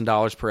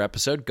 $100,000 per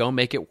episode. Go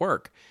make it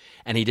work."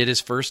 And he did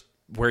his first,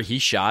 where he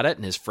shot it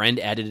and his friend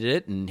edited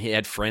it and he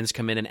had friends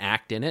come in and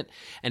act in it.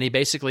 And he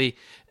basically,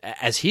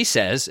 as he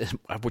says,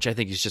 which I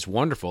think is just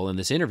wonderful in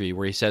this interview,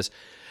 where he says,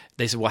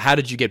 they said, "Well, how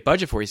did you get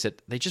budget for it?" He said,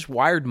 "They just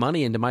wired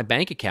money into my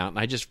bank account and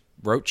I just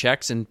wrote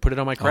checks and put it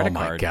on my credit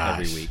card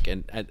every week."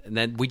 And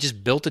then we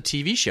just built a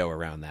TV show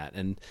around that.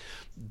 And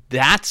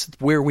that's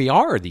where we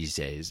are these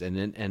days.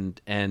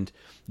 And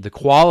the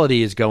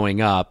quality is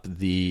going up.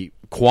 The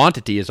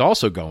quantity is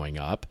also going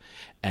up.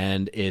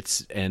 And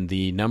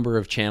the number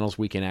of channels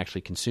we can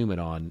actually consume it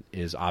on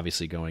is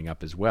obviously going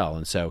up as well.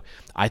 And so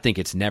I think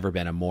it's never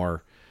been a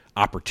more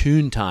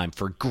opportune time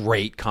for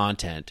great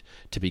content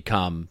to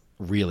become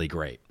really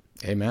great.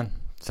 Amen.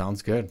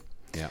 Sounds good.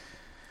 Yeah.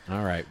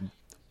 All right.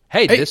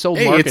 Hey, this old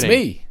marketing. It's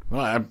me.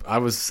 Well, I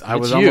was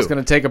almost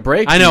going to take a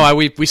break. I know.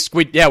 We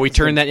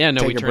turned that. Yeah,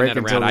 no, we turned that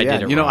around. I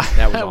did it. Wrong.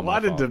 That was I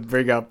wanted to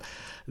bring up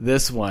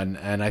this one,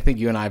 and I think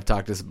you and I have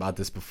talked about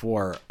this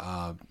before,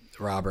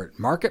 Robert.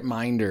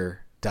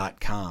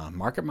 Marketminder.com.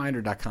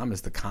 Marketminder.com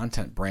is the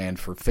content brand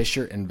for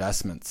Fisher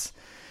Investments.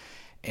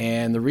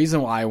 And the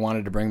reason why I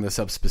wanted to bring this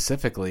up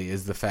specifically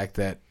is the fact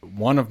that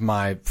one of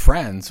my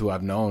friends who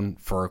I've known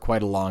for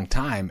quite a long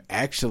time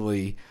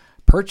actually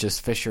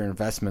purchased Fisher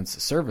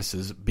Investments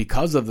services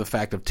because of the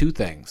fact of two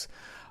things.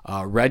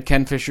 Read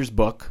Ken Fisher's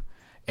book,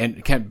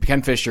 and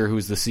Ken Fisher,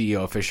 who's the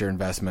CEO of Fisher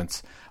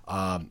Investments,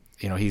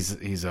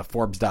 he's a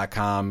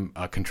Forbes.com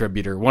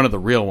contributor, one of the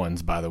real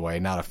ones, by the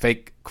way, not a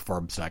fake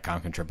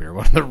Forbes.com contributor,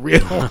 one of the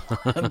real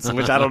ones,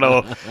 which I don't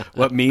know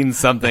what means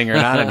something or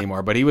not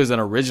anymore, but he was an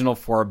original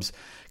Forbes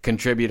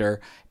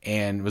contributor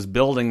and was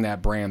building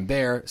that brand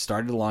there,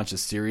 started to launch a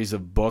series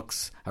of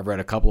books. I've read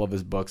a couple of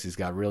his books. He's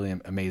got really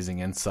amazing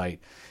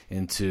insight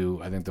into,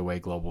 I think, the way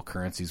global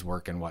currencies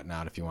work and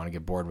whatnot, if you want to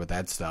get bored with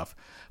that stuff.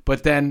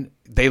 But then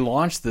they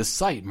launched this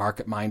site,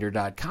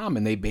 marketminder.com,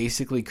 and they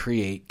basically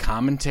create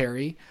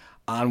commentary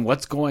on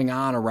what's going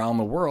on around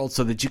the world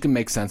so that you can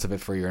make sense of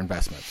it for your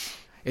investments.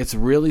 It's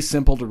really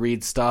simple to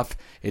read stuff.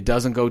 It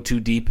doesn't go too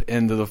deep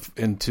into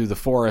the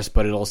forest,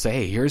 but it'll say,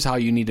 hey, here's how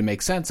you need to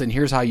make sense, and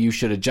here's how you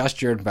should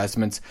adjust your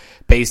investments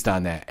based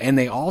on that. And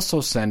they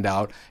also send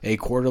out a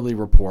quarterly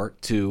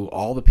report to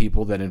all the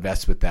people that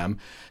invest with them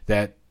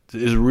that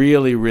is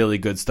really, really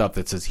good stuff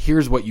that says,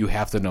 here's what you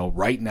have to know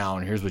right now,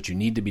 and here's what you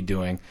need to be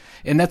doing.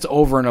 And that's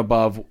over and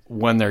above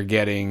when they're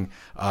getting,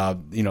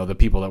 the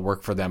people that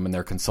work for them and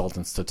their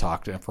consultants to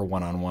talk to for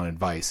one-on-one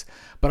advice.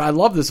 But I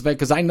love this event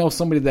because I know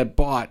somebody that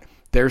bought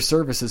their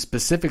services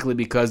specifically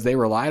because they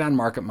relied on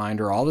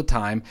MarketMinder all the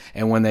time,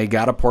 and when they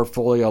got a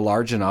portfolio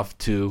large enough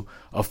to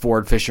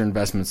afford Fisher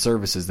Investment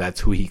Services,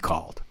 that's who he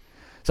called.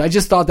 So I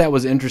just thought that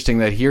was interesting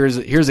that here's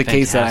a Fantastic.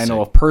 Case that I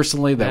know of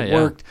personally that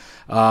worked.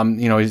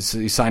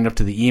 He signed up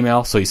to the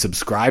email, so he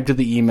subscribed to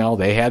the email.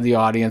 They had the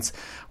audience,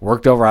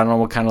 worked over, I don't know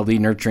what kind of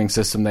lead nurturing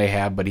system they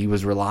have, but he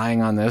was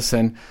relying on this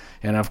and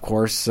of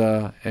course,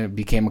 it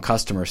became a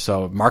customer.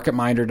 So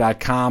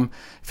marketminder.com,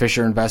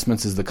 Fisher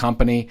Investments is the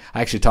company.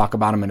 I actually talk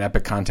about them in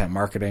Epic Content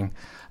Marketing.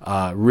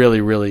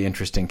 Really, really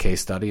interesting case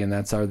study, and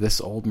that's our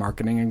This Old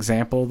Marketing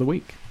example of the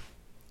week.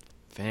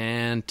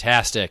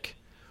 Fantastic.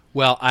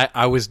 Well,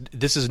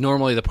 this is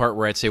normally the part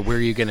where I'd say, where are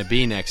you going to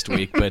be next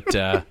week? But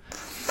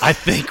I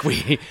think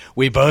we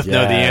both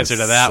know the answer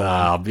to that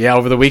one.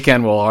 Over the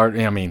weekend,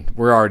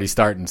 we're already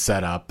starting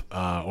setup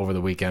over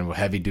the weekend with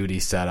heavy duty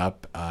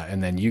setup.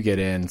 And then you get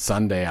in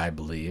Sunday, I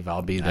believe.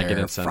 I'll be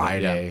there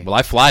Friday. Yeah. Well,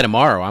 I fly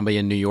tomorrow. I'll be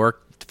in New York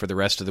for the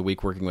rest of the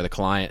week working with a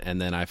client, and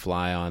then I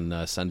fly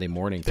on Sunday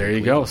morning. There you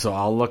go. So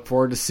I'll look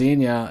forward to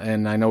seeing you.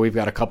 And I know we've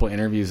got a couple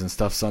interviews and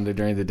stuff Sunday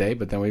during the day,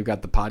 but then we've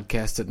got the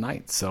podcast at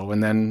night. So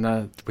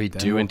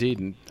indeed.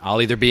 And I'll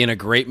either be in a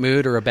great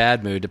mood or a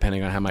bad mood,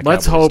 depending on how my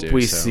Let's Cowboys hope do.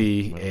 we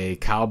see a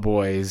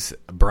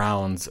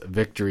Cowboys-Browns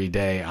victory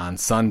day on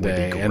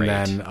Sunday. And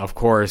then, of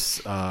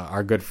course,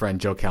 our good friend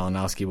Joe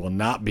Kalinowski will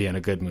not be in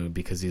a good mood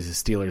because he's a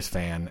Steelers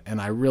fan. And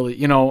I really,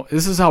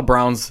 this is how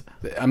Browns,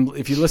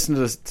 if you listen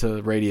to this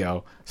to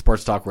radio,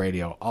 sports talk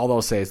radio, all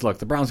they'll say is, look,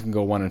 the Browns can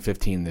go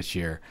 1-15 this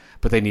year,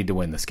 but they need to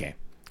win this game.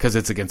 because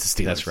it's against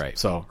the Steelers. That's right.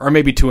 So, or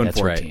maybe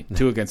 2-14, right.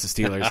 2 against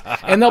the Steelers,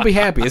 and they'll be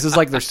happy. This is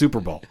like their Super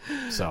Bowl.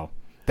 So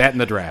that in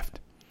the draft.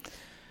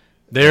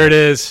 There it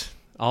is.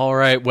 All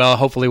right. Well,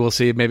 hopefully we'll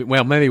see. Maybe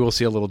we'll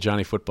see a little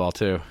Johnny football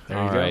too.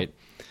 There you go. Right.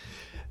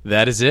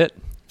 That is it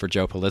for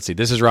Joe Polizzi.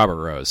 This is Robert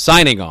Rose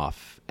signing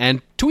off.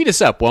 And tweet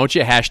us up, won't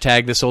you?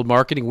 Hashtag This Old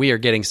Marketing. We are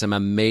getting some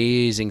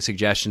amazing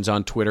suggestions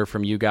on Twitter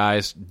from you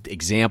guys,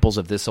 examples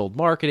of This Old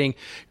Marketing,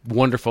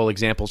 wonderful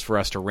examples for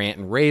us to rant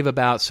and rave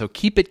about. So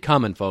keep it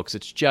coming, folks.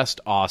 It's just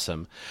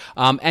awesome.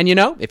 And,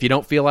 if you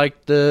don't feel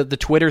like the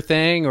Twitter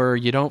thing, or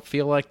you don't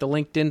feel like the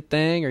LinkedIn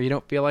thing, or you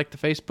don't feel like the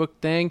Facebook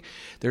thing,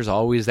 there's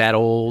always that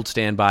old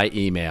standby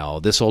email.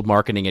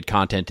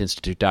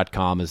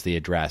 thisoldmarketing@contentinstitute.com is the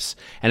address.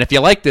 And if you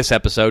like this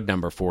episode,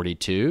 number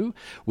 42,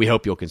 we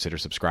hope you'll consider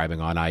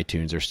subscribing on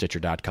iTunes or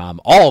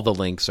Stitcher.com. All the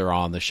links are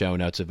on the show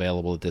notes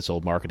available at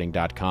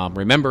thisoldmarketing.com.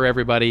 Remember,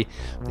 everybody,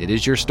 it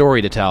is your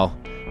story to tell.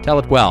 Tell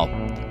it well.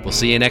 We'll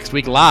see you next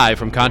week live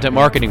from Content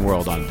Marketing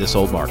World on This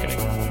Old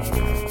Marketing.